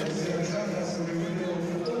 right? Just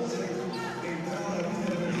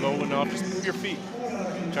low enough, just move your feet.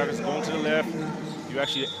 Chagas going to the left. You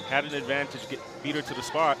actually had an advantage, beat her to the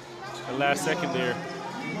spot. The last second there,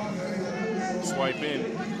 swipe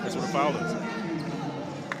in. That's what a foul is.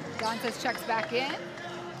 Dantas checks back in,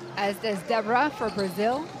 as does Deborah for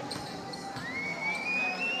Brazil.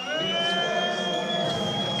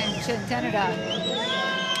 And Chintenida.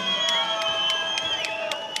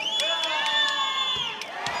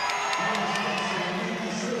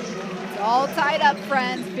 It's all tied up,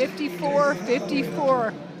 friends.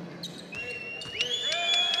 54-54.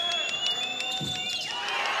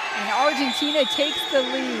 And Argentina takes the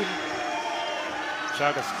lead.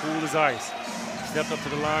 Chagas cool as ice. Stepped up to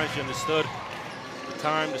the line. She understood the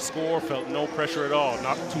time, the score, felt no pressure at all.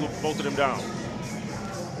 Knocked both of them down.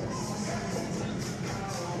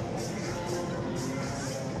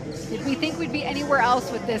 Did we think we'd be anywhere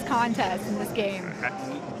else with this contest in this game?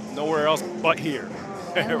 Nowhere else but here.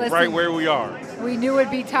 Listen, right where we are. We knew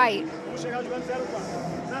it'd be tight. Vamos chegar jogando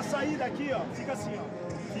 0-4. Na saída aqui, ó, fica assim, ó.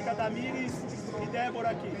 Fica Tamires e Débora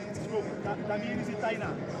aqui. Desculpa, Tamires e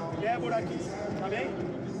Tainá. Débora aqui, tá bem?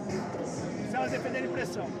 Se elas defenderem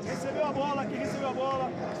pressão. Recebeu a bola aqui, recebeu a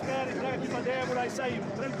bola. Espera, entrega aqui pra Débora e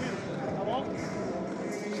saímos. Tranquilo, tá bom?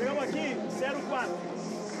 Chegamos aqui, 0-4.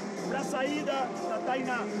 Pra saída da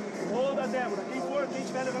Tainá ou da Débora. Quem for, quem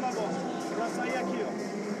estiver levando a bola. Pra sair aqui, ó.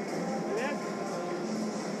 Beleza?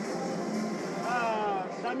 A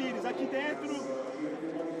Tamires aqui dentro.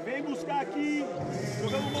 Vem buscar aqui.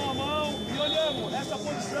 Jogamos mão a mão e olhamos essa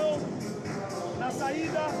posição na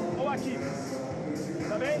saída ou aqui.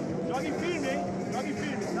 Tá bem? Jogue firme, hein? Jogue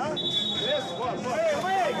firme, tá? Beleza? Bora, bora.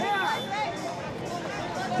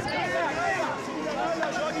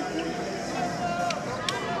 Jogue firme.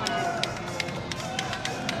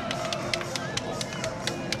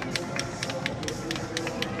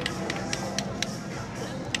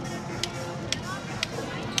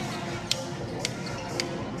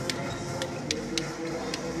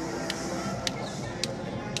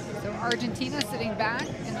 Argentina sitting back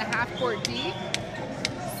in the half-court D.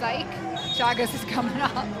 Psych, Chagas is coming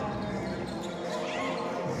up.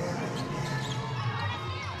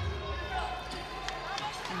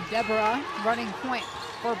 And Deborah running point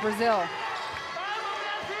for Brazil.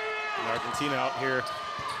 And Argentina out here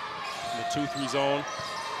in the 2-3 zone.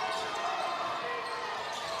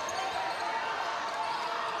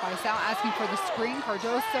 Paisao asking for the screen.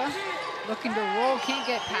 Cardosa looking to roll, can't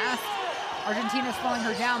get past. Argentina slowing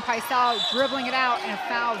her down. Paisao dribbling it out, and a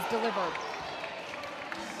foul is delivered.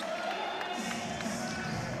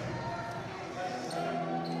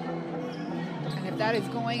 And if that is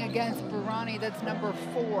going against Burani, that's number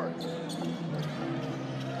 4.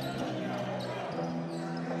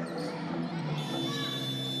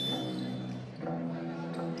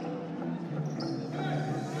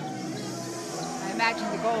 I imagine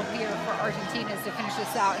the goal here for Argentina is to finish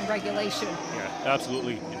this out in regulation. Yeah,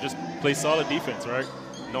 absolutely. And just play solid defense, right?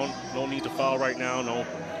 No need to foul right now, no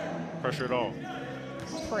pressure at all.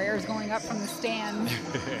 Prayers going up from the stands.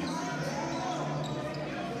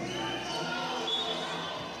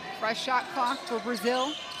 Fresh shot clock for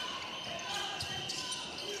Brazil.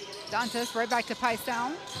 Dantas right back to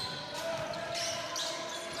Paisao.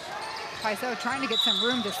 Paisao trying to get some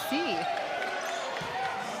room to see.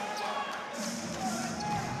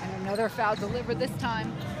 And another foul delivered this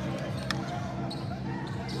time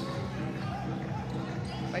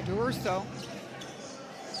by D'Urso.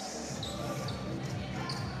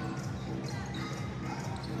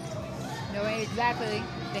 Knowing exactly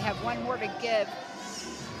they have one more to give,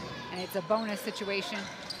 and it's a bonus situation.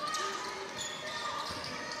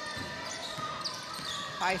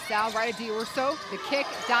 Paisao right at D'Urso. The kick,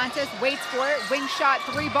 Dantas waits for it. Wing shot,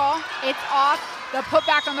 3 ball. It's off. The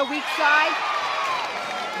putback on the weak side.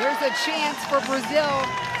 There's a chance for Brazil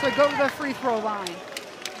to go to the free throw line.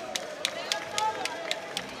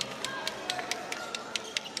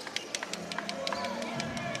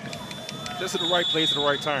 Just at the right place at the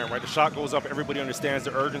right time, right? The shot goes up, everybody understands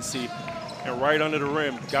the urgency, and right under the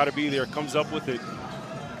rim, got to be there, comes up with it,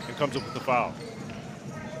 and comes up with the foul.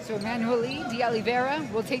 So Emanuele de Oliveira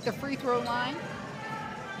will take the free throw line.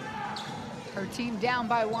 Her team down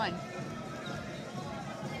by 1.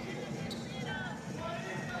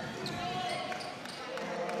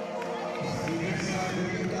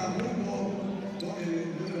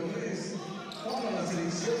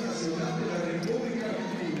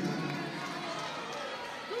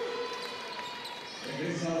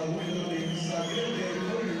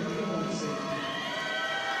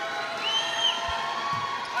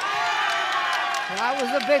 That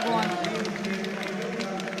was a big one.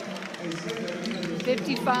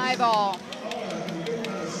 55 all.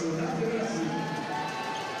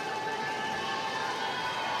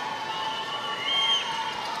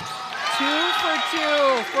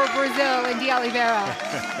 Two for Brazil and de Oliveira.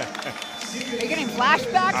 Are you getting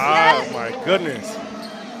flashbacks yet? Oh my goodness.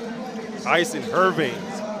 Ice in her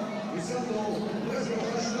veins.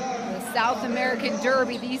 The South American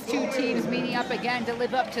Derby, these two teams meeting up again to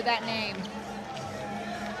live up to that name.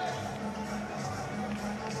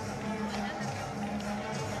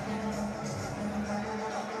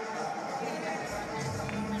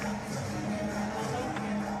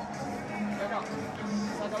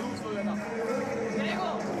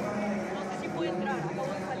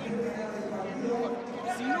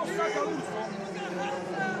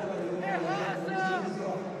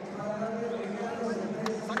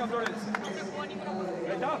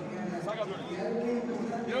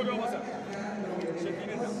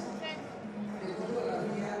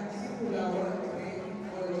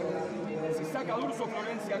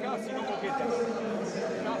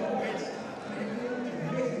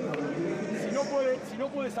 Si no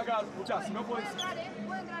puede sacar, escuchá, si no puede entrar,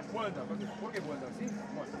 ¿por qué puede entrar? ¿Sí?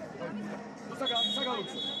 Bueno, no saca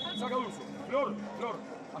Dulce. Flor,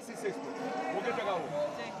 haces esto. Boquete acabó.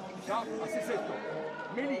 ¿Ya? Haces esto.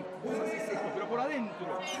 Meli, vos haces esto, pero por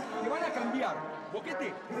adentro. Te van a cambiar.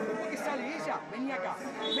 Boquete, después que sale ella, vení acá.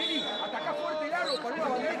 Meli, atacá fuerte el aro para una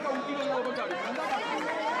bandeja o un tiro del lado contrario.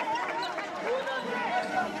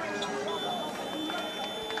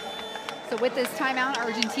 So with this timeout,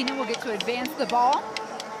 Argentina will get to advance the ball.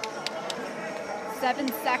 7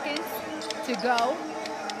 seconds to go,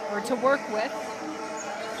 or to work with.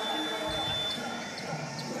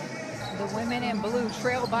 The women in blue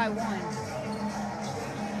trail by 1.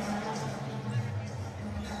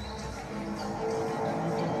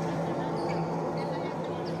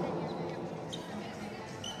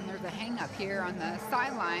 And there's a hang up here on the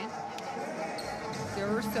sideline.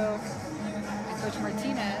 Urso and Coach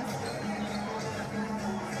Martinez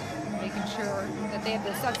making sure that they have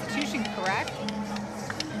the substitution correct.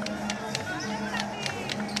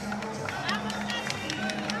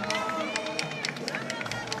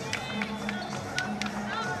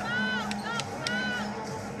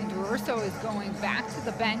 And Urso is going back to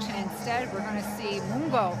the bench, and instead we're going to see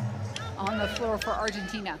Mungo on the floor for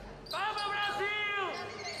Argentina.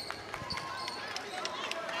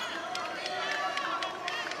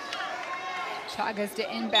 Chagas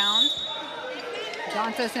to inbound.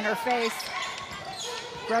 Dantas in her face.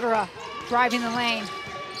 Bredera driving the lane.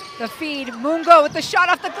 The feed, Mungo with the shot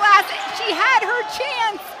off the glass. She had her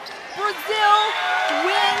chance. Brazil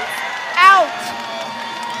wins out.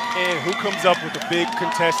 And who comes up with a big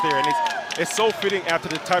contest there? And it's so fitting after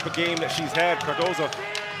the type of game that she's had. Cardoza,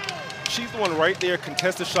 she's the one right there.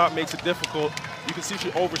 Contest the shot makes it difficult. You can see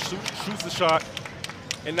she overshoots the shot.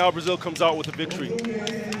 And now Brazil comes out with a victory.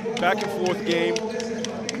 Back and forth game,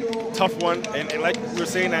 tough one. And like we were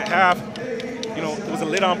saying at half, you know, it was a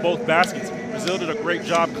lid on both baskets. Brazil did a great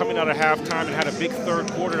job coming out of halftime and had a big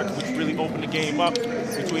third quarter, which really opened the game up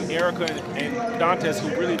between Erica and Dantas, who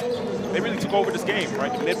really took over this game,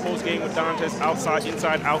 right? The mid-post game with Dantas, outside,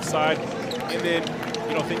 inside, outside. And then,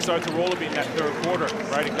 you know, things started to roll a bit in that third quarter,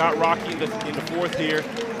 right? It got rocky in the fourth here,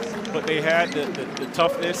 but they had the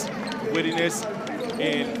toughness, wittiness,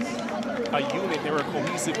 and a unit. They were a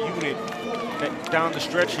cohesive unit that down the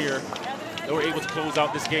stretch here, they were able to close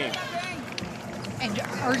out this game. And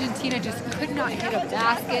Argentina just could not hit a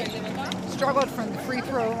basket, struggled from the free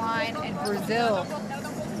throw line, and Brazil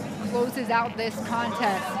closes out this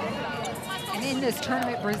contest. And in this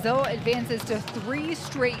tournament, Brazil advances to 3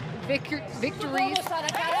 straight victories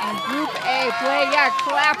and Group A play. Yeah,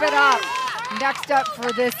 clap it up. Next up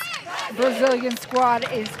for this Brazilian squad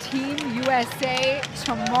is Team USA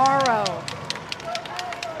tomorrow.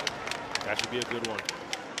 That should be a good one.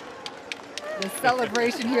 The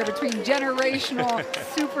celebration here between generational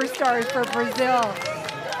superstars for Brazil.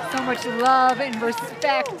 So much love and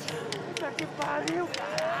respect.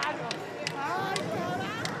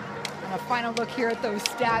 And a final look here at those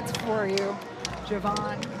stats for you,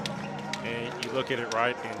 Javon. And you look at it,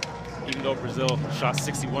 right, and even though Brazil shot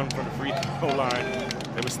 61 from the free throw line,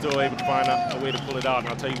 they were still able to find a way to pull it out. And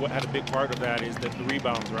I'll tell you what had a big part of that is that the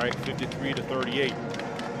rebounds, right, 53 to 38.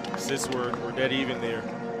 Assists were dead even there.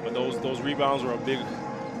 But those rebounds were a big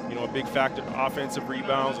factor. Offensive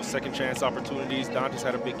rebounds or second chance opportunities. Dantas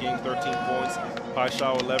had a big game, 13 points.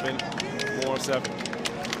 Paixão 11, Moore 7.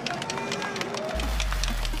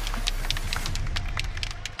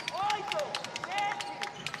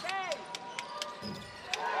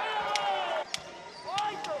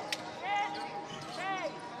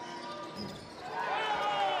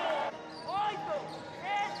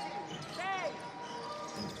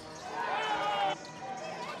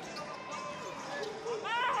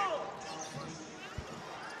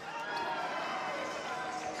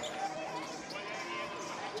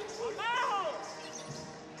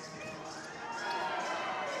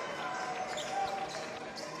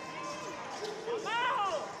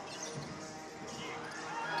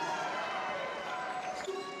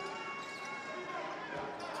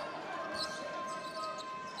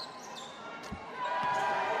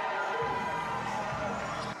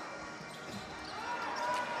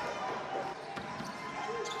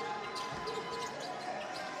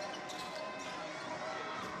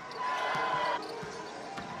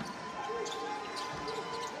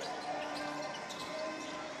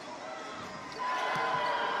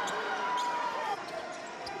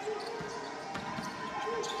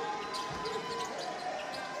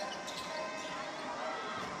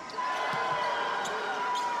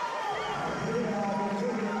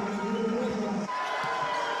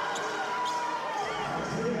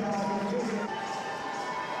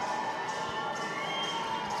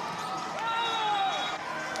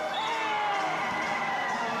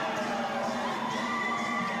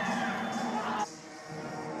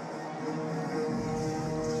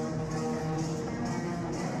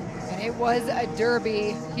 It was a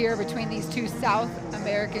derby here between these two South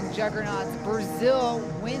American juggernauts. Brazil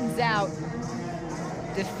wins out,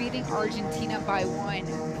 defeating Argentina by 1,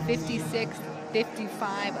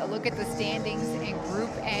 56-55. A look at the standings in Group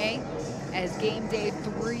A as game day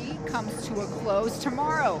 3 comes to a close.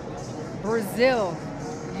 Tomorrow, Brazil,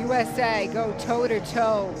 USA go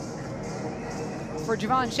toe-to-toe. For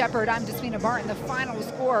Javon Shepard, I'm Desmina Barton. The final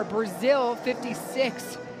score, Brazil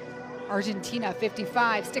 56, Argentina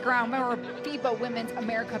 55. Stick around, more FIBA Women's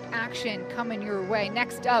AmeriCup action coming your way.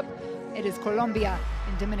 Next up, it is Colombia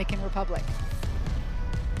and Dominican Republic.